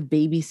abusive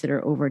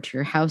babysitter over to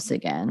your house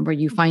again, where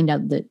you find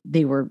out that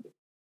they were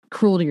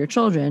cruel to your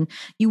children.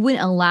 You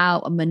wouldn't allow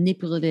a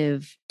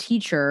manipulative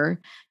teacher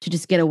to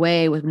just get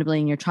away with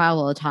manipulating your child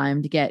all the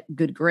time to get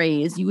good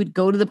grades. You would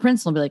go to the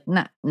principal and be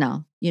like,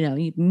 no,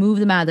 you move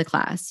them out of the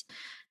class.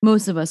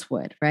 Most of us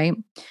would, right?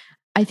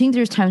 I think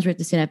there's times where you have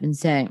to stand up and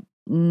say,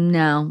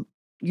 no,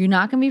 you're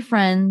not going to be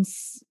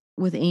friends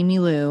with Amy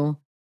Lou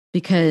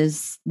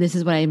because this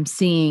is what I'm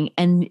seeing.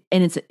 And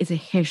it's a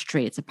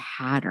history. It's a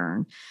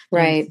pattern.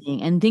 Right.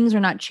 And things are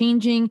not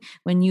changing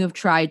when you have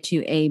tried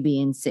to A, B,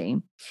 and C.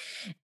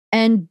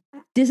 And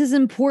this is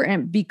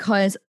important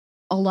because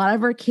a lot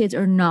of our kids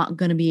are not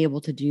going to be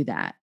able to do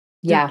that.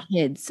 They're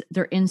kids,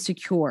 they're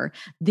insecure.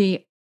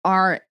 They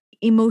are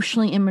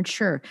emotionally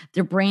immature.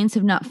 Their brains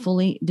have not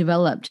fully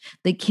developed.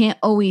 They can't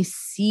always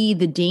see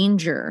the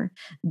danger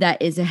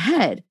that is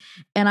ahead.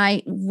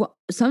 And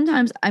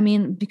sometimes,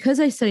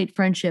 because I studied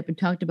friendship and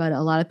talked about it,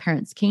 a lot of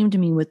parents came to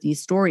me with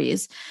these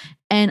stories.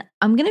 And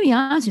I'm going to be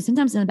honest with you,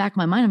 sometimes in the back of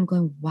my mind, I'm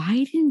going,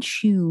 why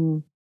didn't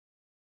you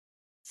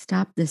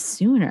stop this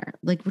sooner?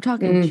 Like, we're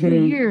talking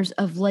 2 years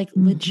of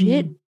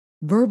legit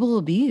verbal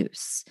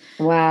abuse.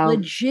 Wow.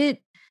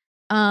 Legit,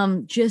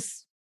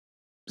 just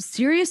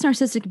serious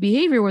narcissistic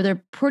behavior where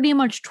they're pretty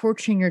much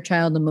torturing your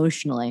child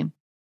emotionally.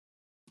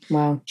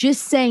 Wow.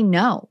 Just say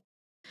no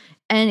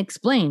and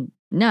explain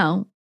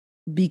no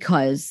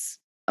because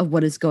of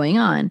what is going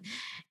on.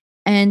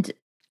 And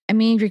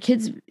your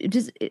kids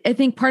I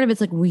think part of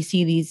it's like we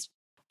see these,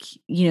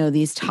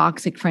 these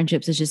toxic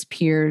friendships as just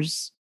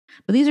peers,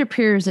 but these are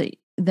peers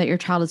that your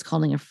child is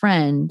calling a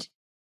friend,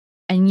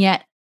 and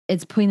yet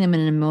it's putting them in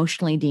an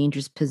emotionally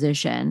dangerous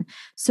position.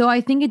 So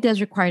I think it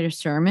does require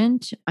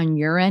discernment on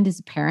your end as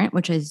a parent,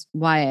 which is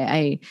why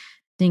I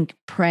think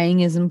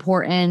praying is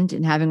important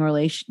and having a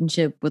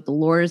relationship with the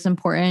Lord is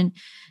important.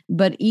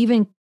 But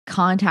even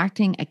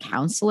contacting a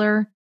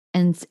counselor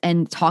and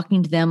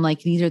talking to them,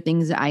 like, these are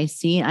things that I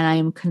see and I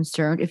am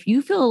concerned. If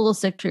you feel a little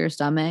sick to your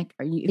stomach,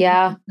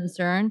 you're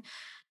concerned,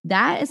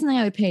 that is something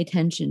I would pay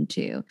attention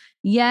to.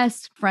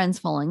 Yes, friends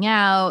falling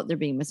out, there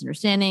being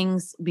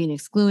misunderstandings, being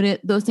excluded,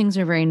 those things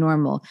are very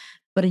normal.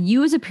 But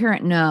you as a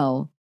parent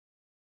know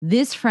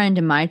this friend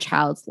in my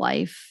child's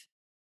life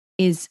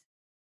is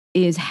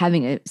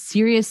having a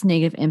serious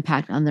negative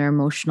impact on their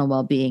emotional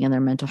well-being and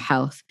their mental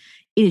health.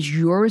 It is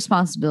your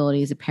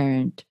responsibility as a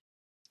parent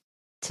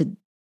to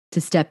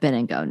step in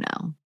and go,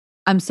 no,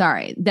 I'm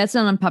sorry. That's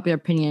an unpopular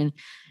opinion.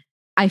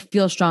 I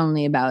feel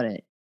strongly about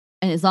it.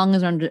 And as long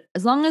as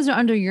they're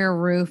under your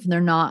roof and they're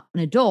not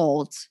an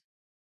adult,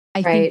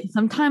 I think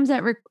sometimes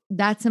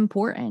that's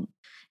important.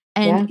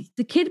 And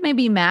the kid may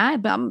be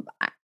mad, but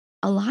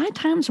a lot of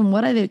times from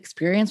what I've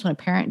experienced when a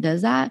parent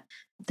does that,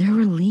 they're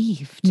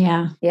relieved.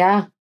 Yeah.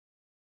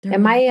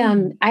 And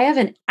I have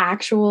an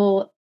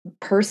actual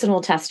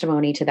personal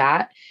testimony to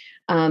that.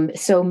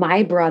 So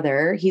my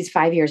brother, he's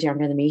 5 years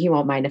younger than me. He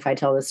won't mind if I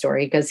tell the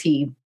story because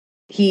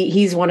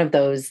he's one of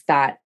those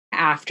that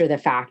after the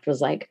fact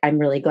was like, I'm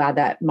really glad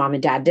that mom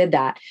and dad did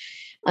that.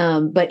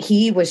 But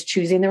he was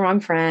choosing the wrong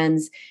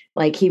friends.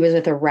 Like, he was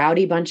with a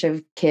rowdy bunch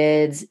of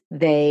kids.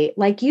 They,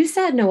 like you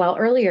said, Noelle,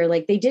 earlier,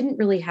 like, they didn't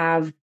really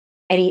have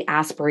any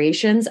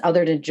aspirations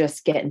other than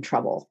just get in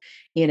trouble.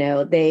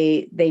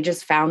 They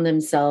just found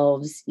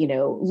themselves,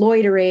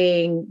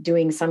 loitering,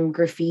 doing some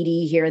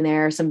graffiti here and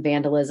there, some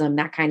vandalism,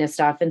 that kind of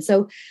stuff. And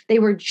so they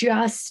were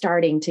just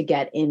starting to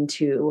get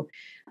into,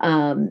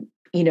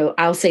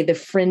 I'll say the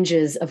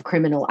fringes of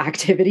criminal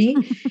activity.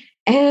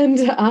 And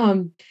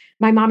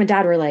my mom and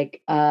dad were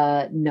like,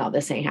 no,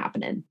 this ain't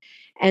happening.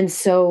 And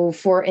so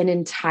for an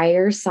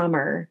entire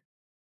summer,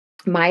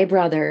 my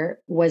brother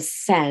was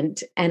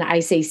sent, and I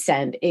say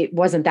sent, it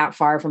wasn't that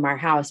far from our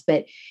house,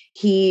 but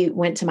he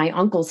went to my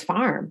uncle's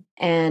farm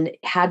and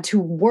had to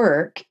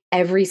work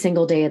every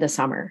single day of the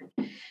summer.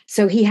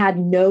 So he had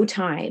no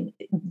time.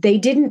 They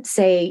didn't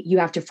say you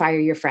have to fire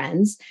your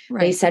friends. Right.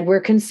 They said, we're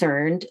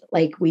concerned.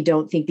 Like, we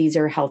don't think these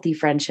are healthy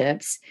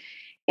friendships.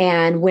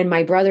 And when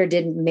my brother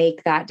didn't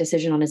make that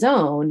decision on his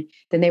own,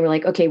 then they were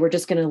like, okay, we're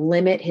just going to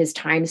limit his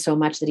time so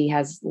much that he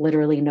has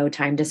literally no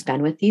time to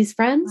spend with these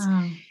friends.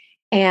 Wow.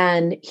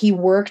 And he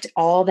worked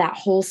all that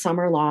whole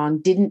summer long,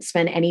 didn't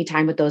spend any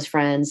time with those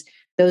friends.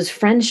 Those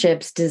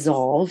friendships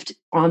dissolved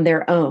on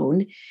their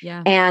own.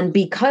 Yeah. And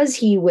because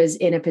he was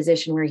in a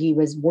position where he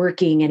was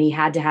working and he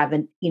had to have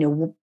an,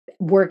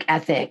 work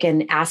ethic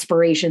and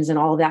aspirations and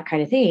all of that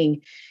kind of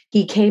thing,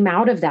 he came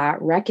out of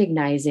that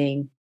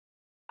recognizing,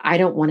 I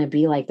don't want to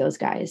be like those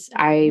guys.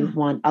 I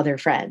want other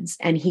friends.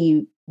 And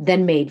he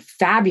then made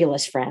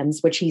fabulous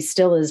friends, which he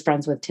still is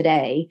friends with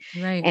today.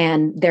 Right.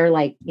 And they're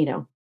like,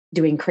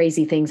 doing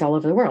crazy things all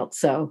over the world.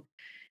 So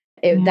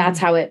that's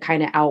how it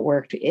kind of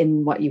outworked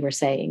in what you were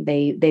saying.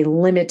 They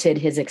limited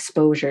his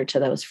exposure to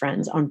those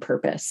friends on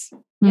purpose.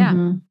 Yeah.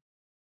 Mm-hmm.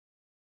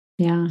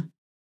 Yeah.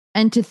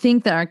 And to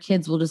think that our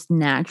kids will just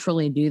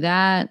naturally do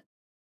that,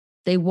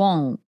 they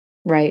won't.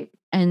 Right.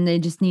 And they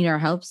just need our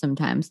help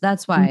sometimes.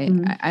 That's why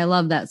I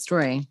love that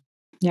story.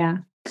 Yeah.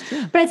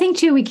 But I think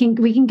too, we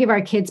can give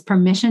our kids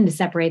permission to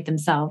separate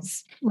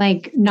themselves,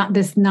 like not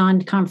this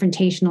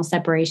non-confrontational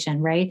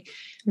separation, right?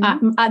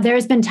 Mm-hmm.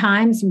 There's been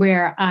times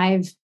where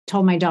I've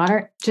told my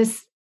daughter,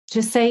 just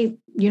say,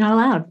 you're not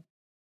allowed.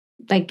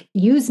 Like,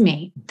 use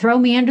me, throw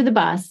me under the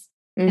bus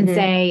and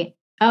say,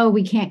 oh,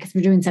 we can't because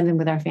we're doing something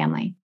with our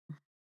family.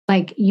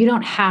 Like, you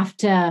don't have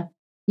to,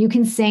 you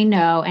can say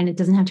no, and it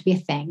doesn't have to be a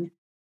thing.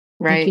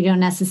 Right. Like, you don't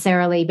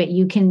necessarily, but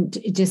you can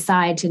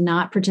decide to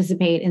not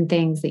participate in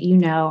things that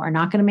are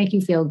not going to make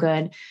you feel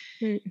good,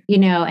 and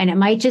it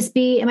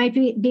might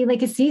be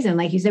like a season.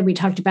 Like you said, we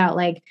talked about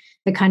like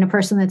the kind of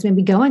person that's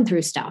maybe going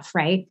through stuff,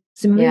 right?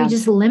 So maybe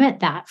just limit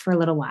that for a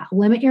little while,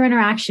 limit your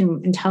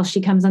interaction until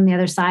she comes on the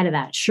other side of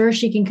that. Sure,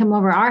 she can come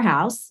over our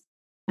house.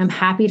 I'm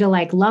happy to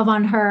like love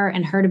on her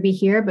and her to be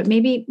here, but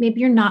maybe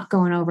you're not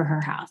going over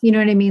her house. You know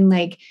what I mean?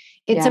 Like,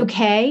 it's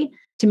okay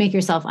to make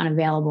yourself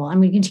unavailable. And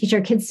we can teach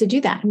our kids to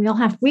do that. And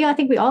I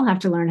think we all have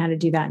to learn how to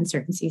do that in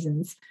certain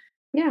seasons.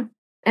 Yeah.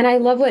 And I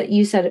love what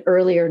you said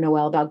earlier,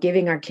 Noelle, about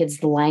giving our kids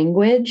the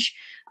language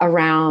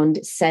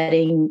around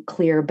setting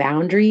clear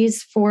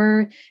boundaries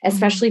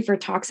especially for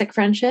toxic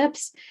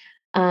friendships.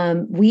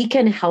 We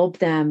can help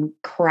them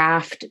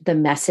craft the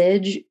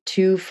message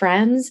to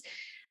friends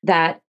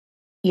that,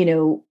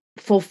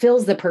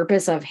 fulfills the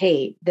purpose of,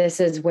 hey, this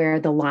is where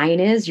the line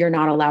is. You're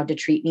not allowed to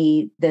treat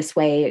me this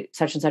way,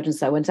 such and such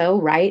and so,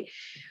 right?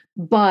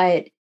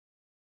 But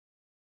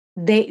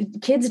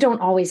kids don't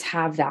always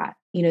have that.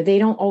 They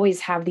don't always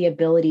have the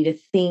ability to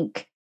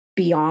think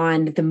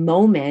beyond the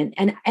moment.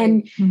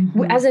 And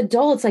as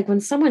adults, like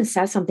when someone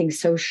says something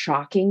so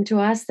shocking to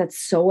us, that's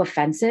so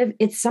offensive,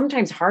 it's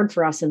sometimes hard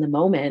for us in the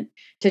moment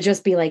to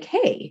just be like,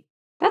 hey,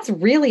 that's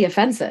really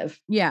offensive.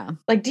 Yeah.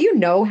 Like, do you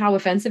know how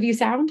offensive you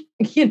sound?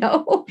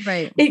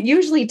 Right. It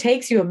usually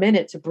takes you a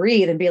minute to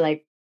breathe and be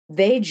like,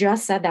 they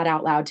just said that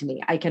out loud to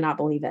me. I cannot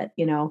believe it,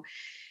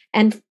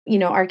 And,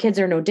 our kids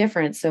are no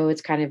different. So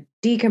it's kind of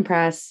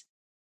decompress.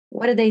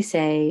 What did they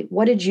say?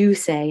 What did you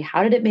say?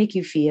 How did it make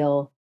you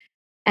feel?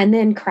 And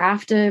then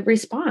craft a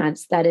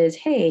response that is,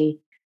 hey,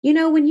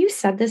 when you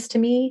said this to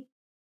me,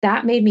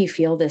 that made me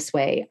feel this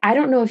way. I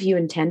don't know if you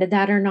intended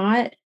that or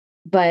not,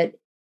 but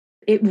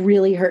it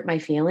really hurt my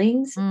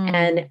feelings.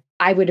 And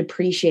I would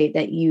appreciate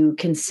that you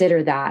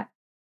consider that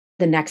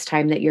the next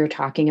time that you're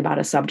talking about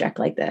a subject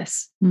like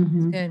this.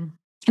 Mm-hmm. Good.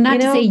 And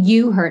not to say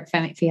you hurt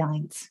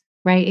feelings,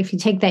 right? If you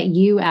take that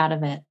you out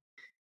of it,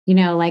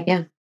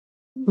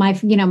 my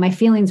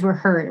feelings were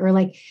hurt, or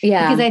like,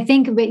 because I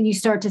think when you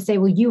start to say,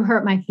 well, you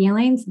hurt my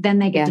feelings, then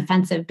they get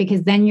defensive,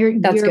 because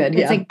then that's good.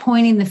 It's like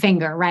pointing the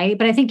finger, right?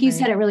 But I think you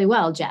said it really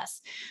well,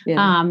 Jess.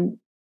 Yeah.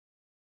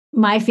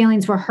 My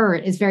feelings were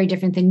hurt is very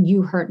different than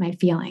you hurt my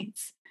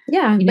feelings.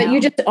 Yeah. But you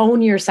just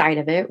own your side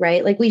of it,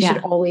 right? Like, we should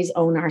always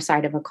own our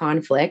side of a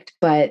conflict.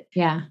 But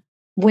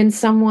when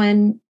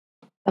someone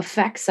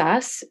affects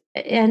us,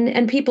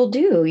 and people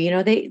do,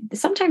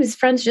 sometimes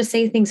friends just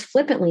say things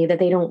flippantly that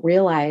they don't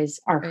realize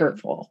are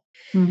hurtful.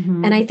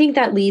 Mm-hmm. And I think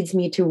that leads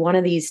me to one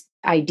of these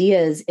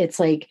ideas. It's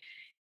like,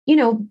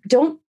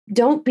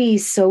 don't be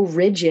so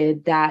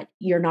rigid that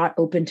you're not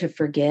open to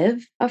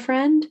forgive a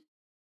friend,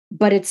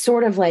 but it's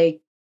sort of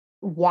like,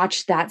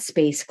 watch that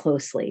space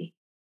closely.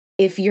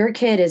 If your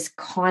kid is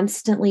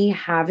constantly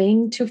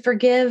having to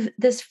forgive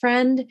this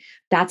friend,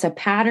 that's a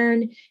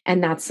pattern,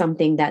 and that's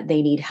something that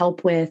they need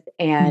help with.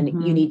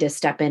 And you need to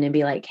step in and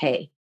be like,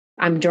 hey,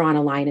 I'm drawing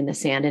a line in the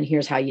sand, and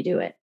here's how you do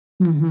it.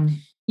 Mm-hmm.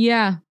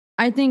 Yeah.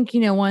 I think,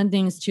 one of the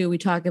things too we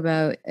talk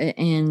about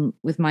and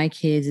with my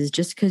kids is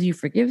just because you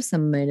forgive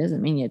somebody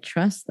doesn't mean you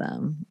trust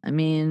them. I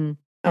mean,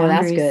 oh,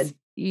 that's good.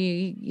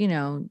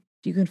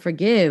 You can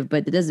forgive,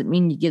 but it doesn't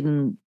mean you give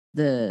them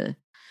the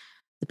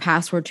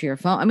password to your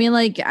phone. I mean,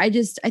 like, I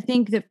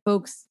think that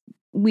folks,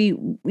 we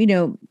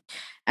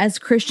as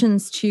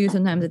Christians too,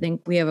 sometimes I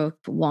think we have a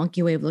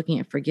wonky way of looking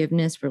at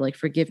forgiveness, where like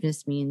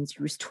forgiveness means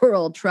you restore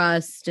all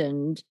trust.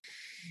 And,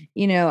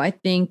 I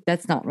think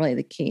that's not really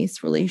the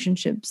case.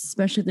 Relationships,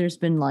 especially if there's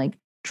been like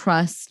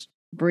trust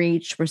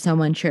breach where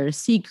someone shared a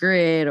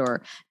secret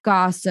or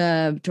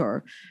gossiped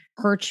or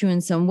hurt you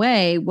in some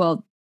way.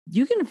 Well,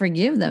 you can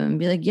forgive them and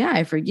be like, yeah,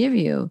 I forgive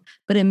you.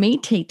 But it may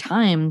take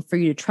time for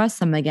you to trust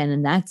them again.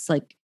 And that's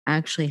like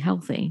actually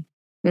healthy.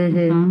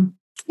 Mm-hmm.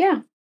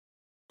 Yeah.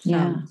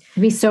 Yeah.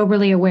 Be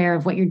soberly aware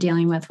of what you're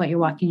dealing with, what you're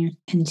walking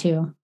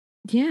into.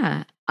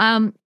 Yeah.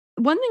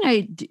 One thing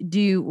I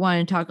do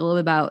want to talk a little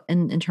bit about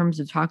in terms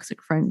of toxic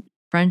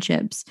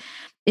friendships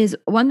is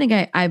one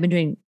thing I've been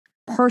doing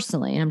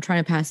personally, and I'm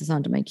trying to pass this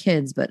on to my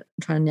kids, but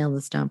I'm trying to nail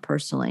this down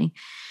personally,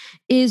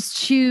 is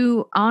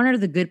to honor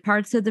the good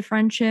parts of the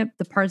friendship,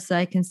 the parts that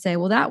I can say,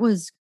 well, that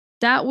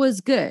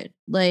was good.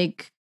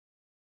 Like,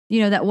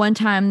 that one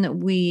time that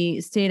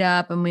we stayed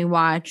up and we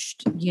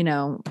watched,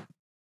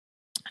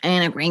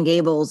 Anne of Green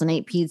Gables and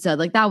ate pizza,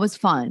 like that was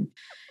fun.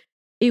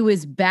 It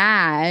was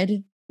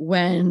bad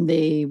when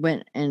they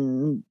went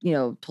and,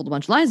 told a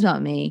bunch of lies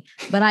about me,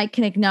 but I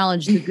can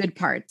acknowledge the good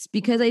parts,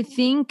 because I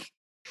think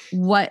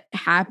what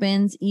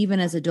happens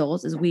even as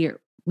adults is we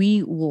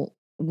will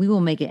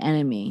make an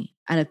enemy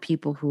out of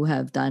people who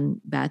have done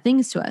bad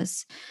things to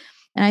us.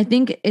 And I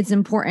think it's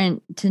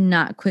important to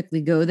not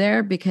quickly go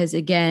there, because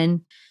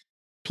again,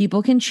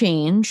 people can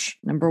change,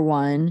 number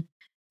one.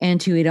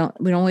 And two, we don't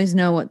always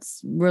know what's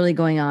really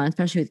going on,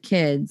 especially with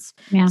kids.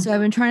 Yeah. So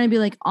I've been trying to be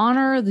like,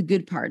 honor the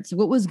good parts.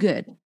 What was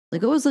good?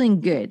 Like, what was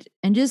something good?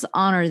 And just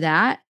honor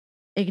that,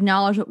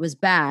 acknowledge what was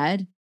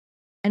bad,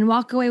 and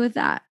walk away with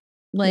that.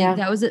 Like,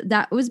 that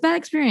was a bad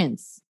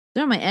experience.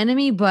 They're my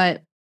enemy, but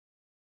it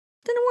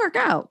didn't work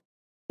out.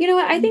 You know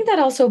what? I think that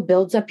also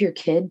builds up your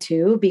kid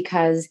too,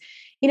 because,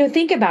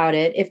 think about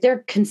it. If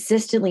they're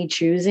consistently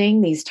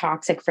choosing these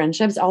toxic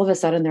friendships, all of a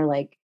sudden they're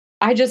like,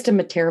 I just am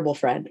a terrible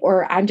friend,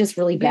 or I'm just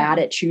really bad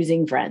at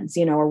choosing friends,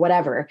 or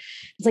whatever.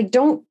 It's like,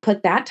 don't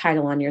put that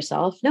title on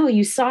yourself. No,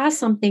 you saw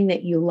something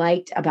that you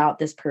liked about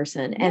this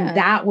person, and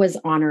that was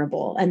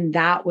honorable and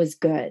that was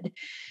good.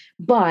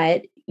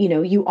 But,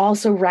 you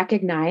also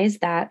recognize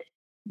that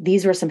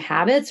these were some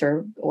habits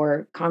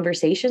or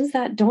conversations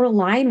that don't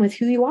align with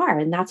who you are.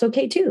 And that's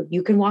okay too.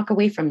 You can walk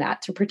away from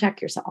that to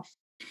protect yourself.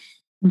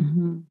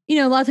 Mm-hmm.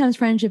 A lot of times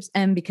friendships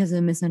end because of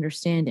a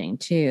misunderstanding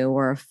too,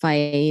 or a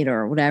fight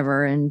or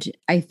whatever. And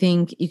I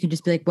think you can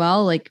just be like,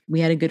 well, like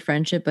we had a good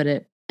friendship, but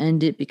it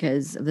ended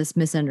because of this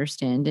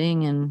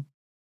misunderstanding, and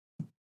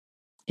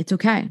it's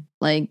okay.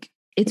 Like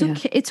it's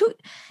okay.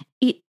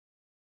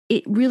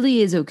 It really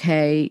is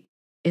okay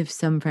if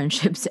some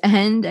friendships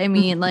end. I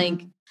mean,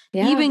 like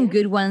even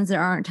good ones that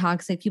aren't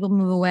toxic, people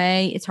move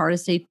away. It's hard to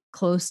stay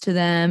close to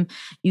them.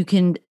 You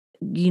can,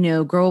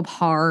 grow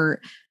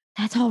apart.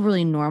 That's all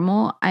really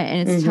normal.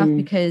 And it's tough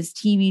because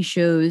TV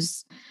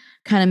shows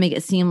kind of make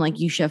it seem like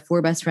you should have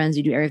 4 best friends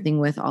you do everything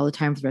with all the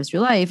time for the rest of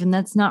your life. And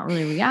that's not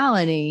really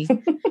reality.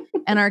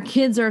 And our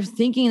kids are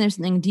thinking there's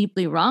something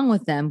deeply wrong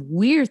with them.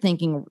 We're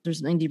thinking there's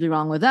something deeply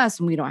wrong with us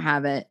and we don't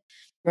have it.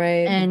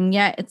 Right. And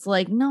yet it's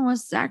like, no,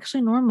 it's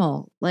actually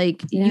normal.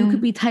 Like you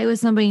could be tight with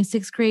somebody in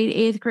 6th grade,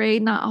 8th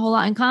grade, not a whole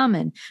lot in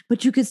common,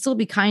 but you could still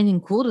be kind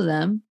and cool to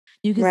them.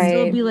 You could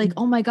still be like,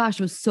 oh my gosh,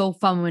 it was so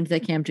fun. We went to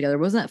that camp together.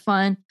 Wasn't it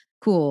fun?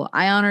 Cool.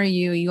 I honor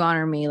you. You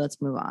honor me.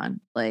 Let's move on.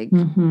 Like, I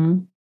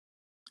don't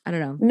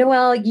know.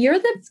 Noelle, you're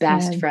the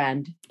best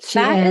friend.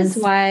 That is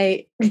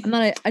why I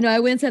know I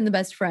wouldn't say I'm the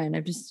best friend.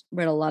 I've just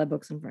read a lot of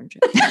books on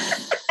friendship.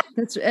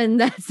 That's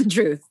the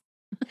truth.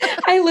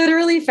 I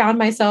literally found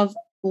myself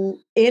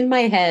in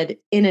my head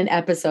in an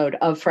episode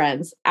of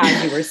Friends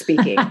as you were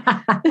speaking. I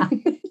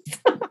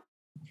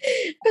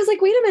was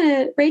like, wait a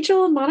minute,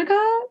 Rachel and Monica,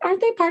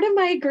 aren't they part of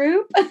my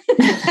group?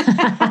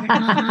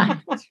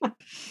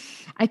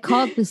 I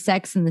call it the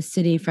Sex and the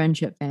City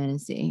friendship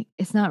fantasy.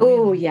 It's not real.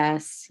 Oh,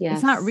 yes.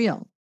 It's not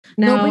real.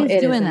 No,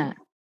 nobody's doing that.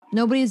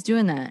 Nobody's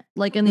doing that.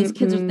 Like, and these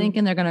kids are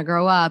thinking they're going to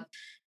grow up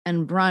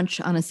and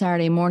brunch on a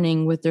Saturday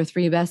morning with their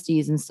 3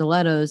 besties and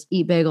stilettos,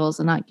 eat bagels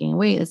and not gain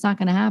weight. It's not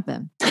going to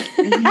happen.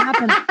 It doesn't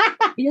happen.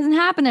 It doesn't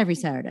happen every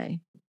Saturday.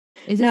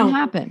 It doesn't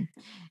happen.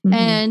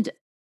 And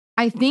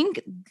I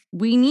think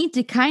we need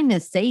to kind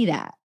of say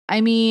that.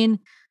 I mean,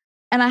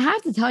 and I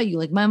have to tell you,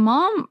 like my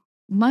mom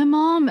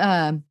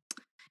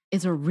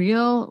is a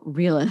real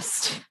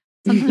realist.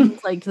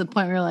 Sometimes like to the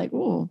point where you're like,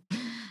 oh,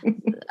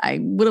 I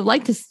would have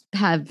liked to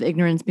have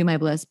ignorance be my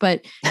bliss.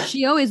 But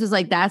she always was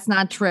like, that's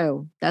not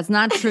true. That's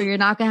not true. You're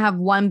not going to have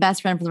one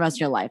best friend for the rest of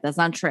your life. That's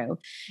not true.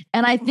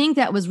 And I think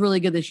that was really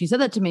good that she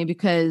said that to me,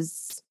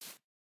 because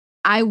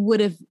I would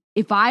have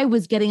if I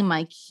was getting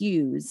my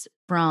cues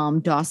from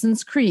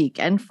Dawson's Creek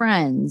and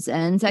Friends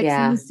and Sex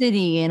and the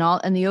City and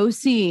the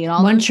OC and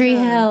all One Tree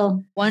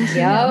Hill. One Tree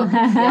Hill.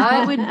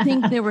 I would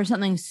think there was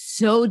something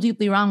so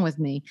deeply wrong with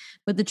me.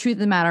 But the truth of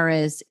the matter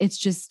is, it's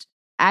just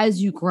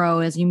as you grow,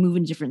 as you move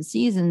in different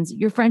seasons,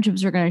 your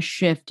friendships are going to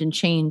shift and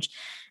change.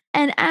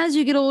 And as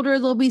you get older,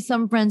 there'll be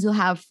some friends you'll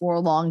have for a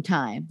long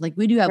time. Like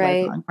we do have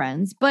lifelong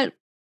friends, but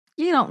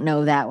you don't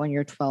know that when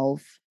you're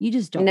 12. You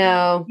just don't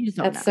know. You just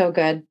don't That's so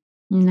good.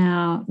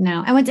 No.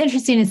 And what's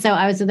interesting is, so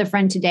I was with a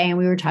friend today and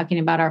we were talking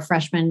about our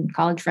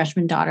college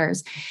freshman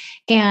daughters.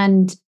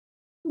 And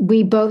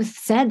we both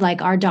said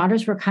like our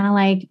daughters were kind of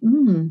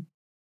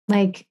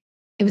like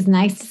it was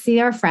nice to see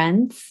our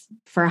friends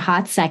for a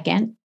hot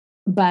second,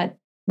 but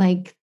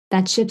like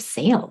that ship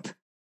sailed.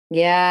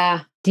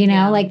 Yeah. Do you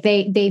know, like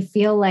they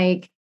feel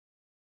like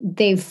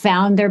they've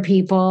found their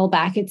people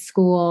back at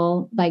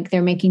school. Like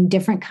they're making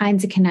different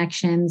kinds of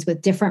connections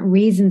with different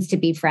reasons to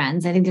be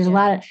friends. I think there's a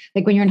lot of,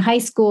 like when you're in high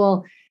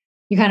school,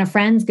 you're kind of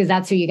friends because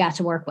that's who you got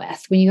to work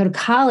with. When you go to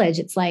college,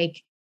 it's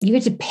like you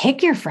get to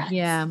pick your friends.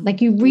 Yeah.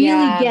 Like you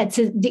really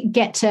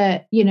get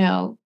to, you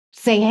know,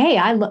 say, hey,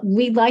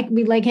 we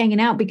like hanging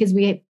out because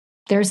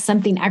there's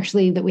something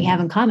actually that we have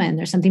in common.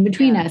 There's something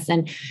between us.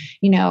 And,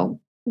 you know,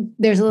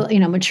 there's a little, you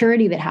know,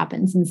 maturity that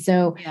happens. And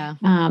so,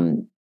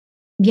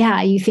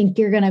 you think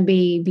you're going to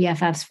be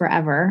BFFs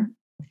forever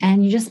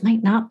and you just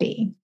might not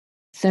be.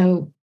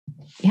 So,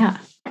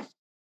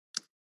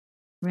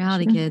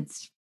 reality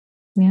kids.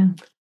 Yeah.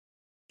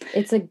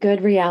 It's a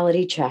good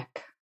reality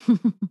check.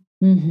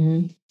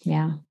 Mm-hmm.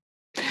 Yeah.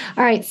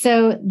 All right.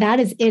 So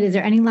that is it. Is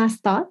there any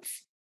last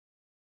thoughts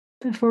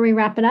before we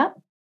wrap it up?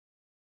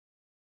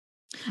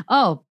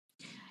 Oh,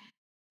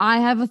 I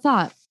have a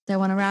thought that I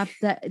want to wrap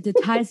that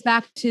ties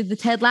back to the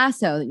Ted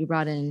Lasso that you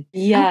brought in.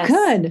 Yes. Oh,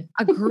 good.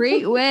 A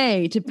great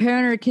way to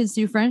parent our kids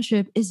through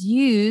friendship is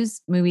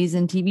use movies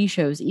and TV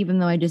shows, even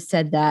though I just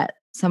said that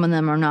some of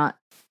them are not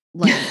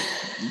like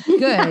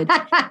good.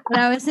 But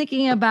I was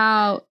thinking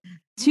about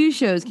two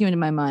shows came into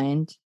my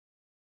mind.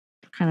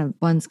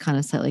 One's kind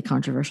of slightly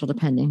controversial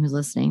depending who's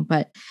listening,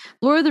 but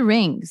Lord of the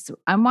Rings.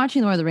 I'm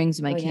watching Lord of the Rings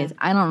with my kids.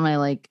 I don't really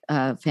like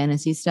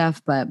fantasy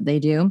stuff, but they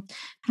do.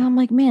 And I'm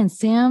like, man,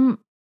 Sam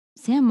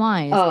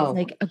Wise is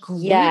like a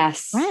great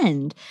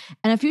friend.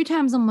 And a few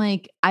times I'm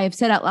like, I have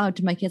said out loud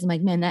to my kids, I'm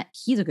like, man,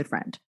 he's a good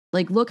friend.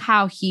 Like, look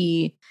how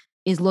he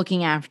is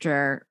looking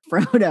after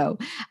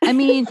Frodo. I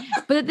mean,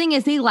 but the thing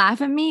is, they laugh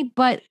at me,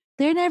 but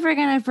they're never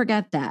going to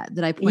forget that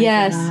I pointed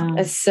out.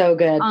 It's so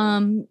good.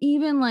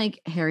 Even like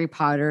Harry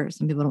Potter,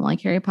 some people don't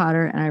like Harry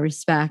Potter and I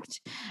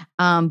respect.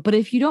 But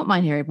if you don't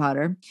mind Harry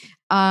Potter,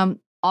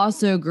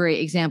 also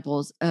great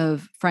examples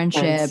of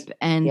friendship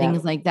and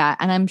things like that.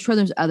 And I'm sure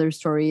there's other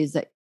stories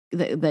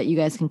that you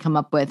guys can come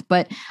up with,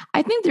 but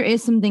I think there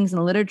is some things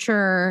in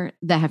literature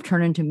that have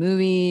turned into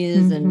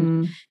movies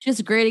and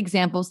just great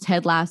examples.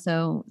 Ted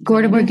Lasso,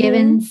 Mortimer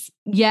Gibbons.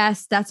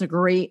 Yes, that's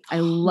I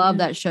love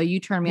that show. You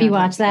turned me on. You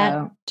watch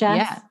that, Jess?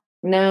 Yeah.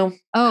 No.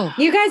 Oh,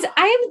 you guys,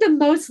 I am the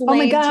most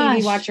lame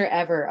TV watcher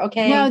ever.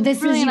 Okay. No, you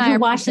can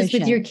watch this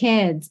with your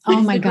kids.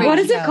 Oh my God. What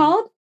is it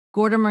called?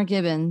 Mortimer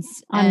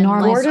Gibbons on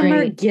Normal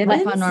Street.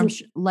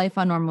 Life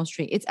on Normal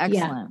Street. It's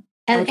excellent.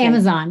 And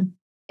Amazon.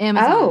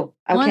 Oh,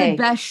 okay. One of the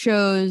best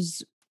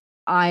shows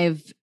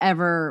I've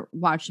ever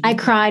watched. I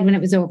cried when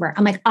it was over.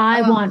 I'm like,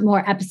 I want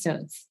more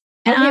episodes.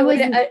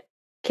 And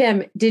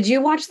Kim, did you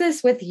watch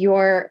this with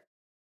your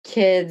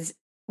kids?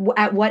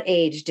 At what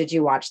age did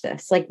you watch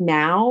this? Like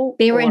now?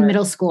 They were in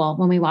middle school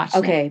when we watched it.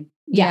 Okay.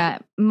 Yeah.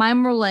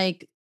 Mine were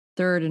like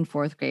 3rd and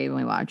 4th grade when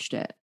we watched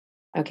it.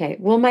 Okay.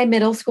 Will my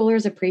middle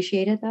schoolers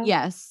appreciate it though?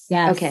 Yes.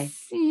 Okay.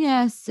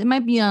 Yes. It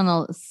might be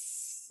no,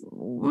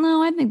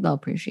 I think they'll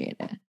appreciate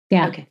it.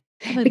 Yeah. Okay.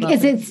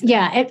 Because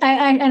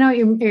I know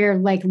you're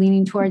like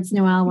leaning towards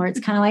Noelle where it's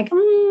kind of like,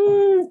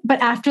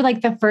 but after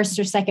like the first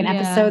or second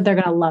episode, they're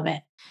going to love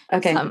it.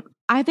 Okay.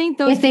 I think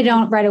those, if they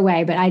don't right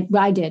away, but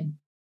I did.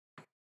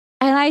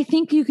 And I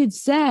think you could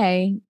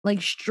say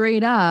like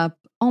straight up,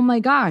 oh my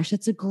gosh,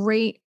 that's a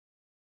great,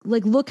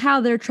 like, look how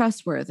they're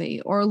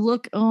trustworthy or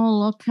look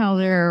how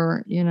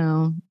they're,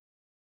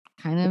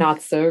 kind of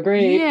not so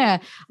great. Yeah.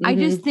 I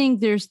just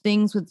think there's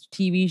things with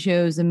TV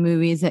shows and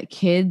movies that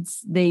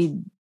kids,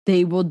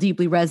 they will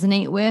deeply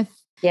resonate with.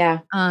 Yeah.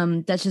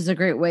 That's just a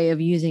great way of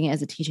using it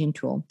as a teaching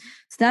tool.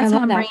 So that's how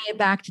I'm bringing it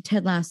back to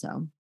Ted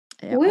Lasso.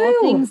 Woo.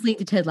 All things lead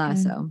to Ted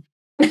Lasso.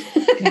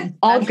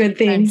 All good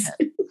things.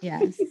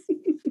 Yes.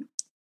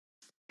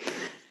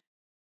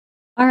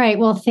 All right.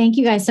 Well, thank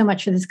you guys so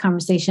much for this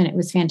conversation. It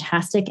was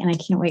fantastic. And I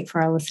can't wait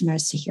for our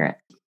listeners to hear it.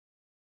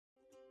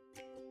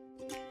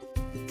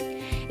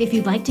 If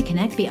you'd like to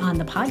connect beyond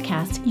the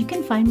podcast, you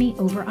can find me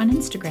over on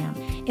Instagram.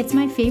 It's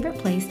my favorite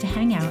place to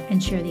hang out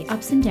and share the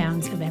ups and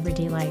downs of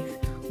everyday life,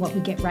 what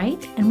we get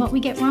right and what we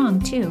get wrong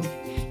too.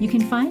 You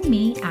can find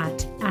me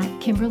at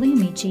Kimberly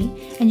Amici,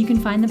 and you can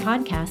find the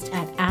podcast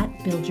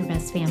at Build Your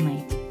Best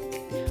Family.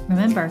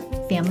 Remember,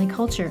 family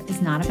culture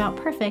is not about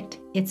perfect,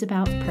 it's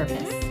about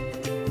purpose.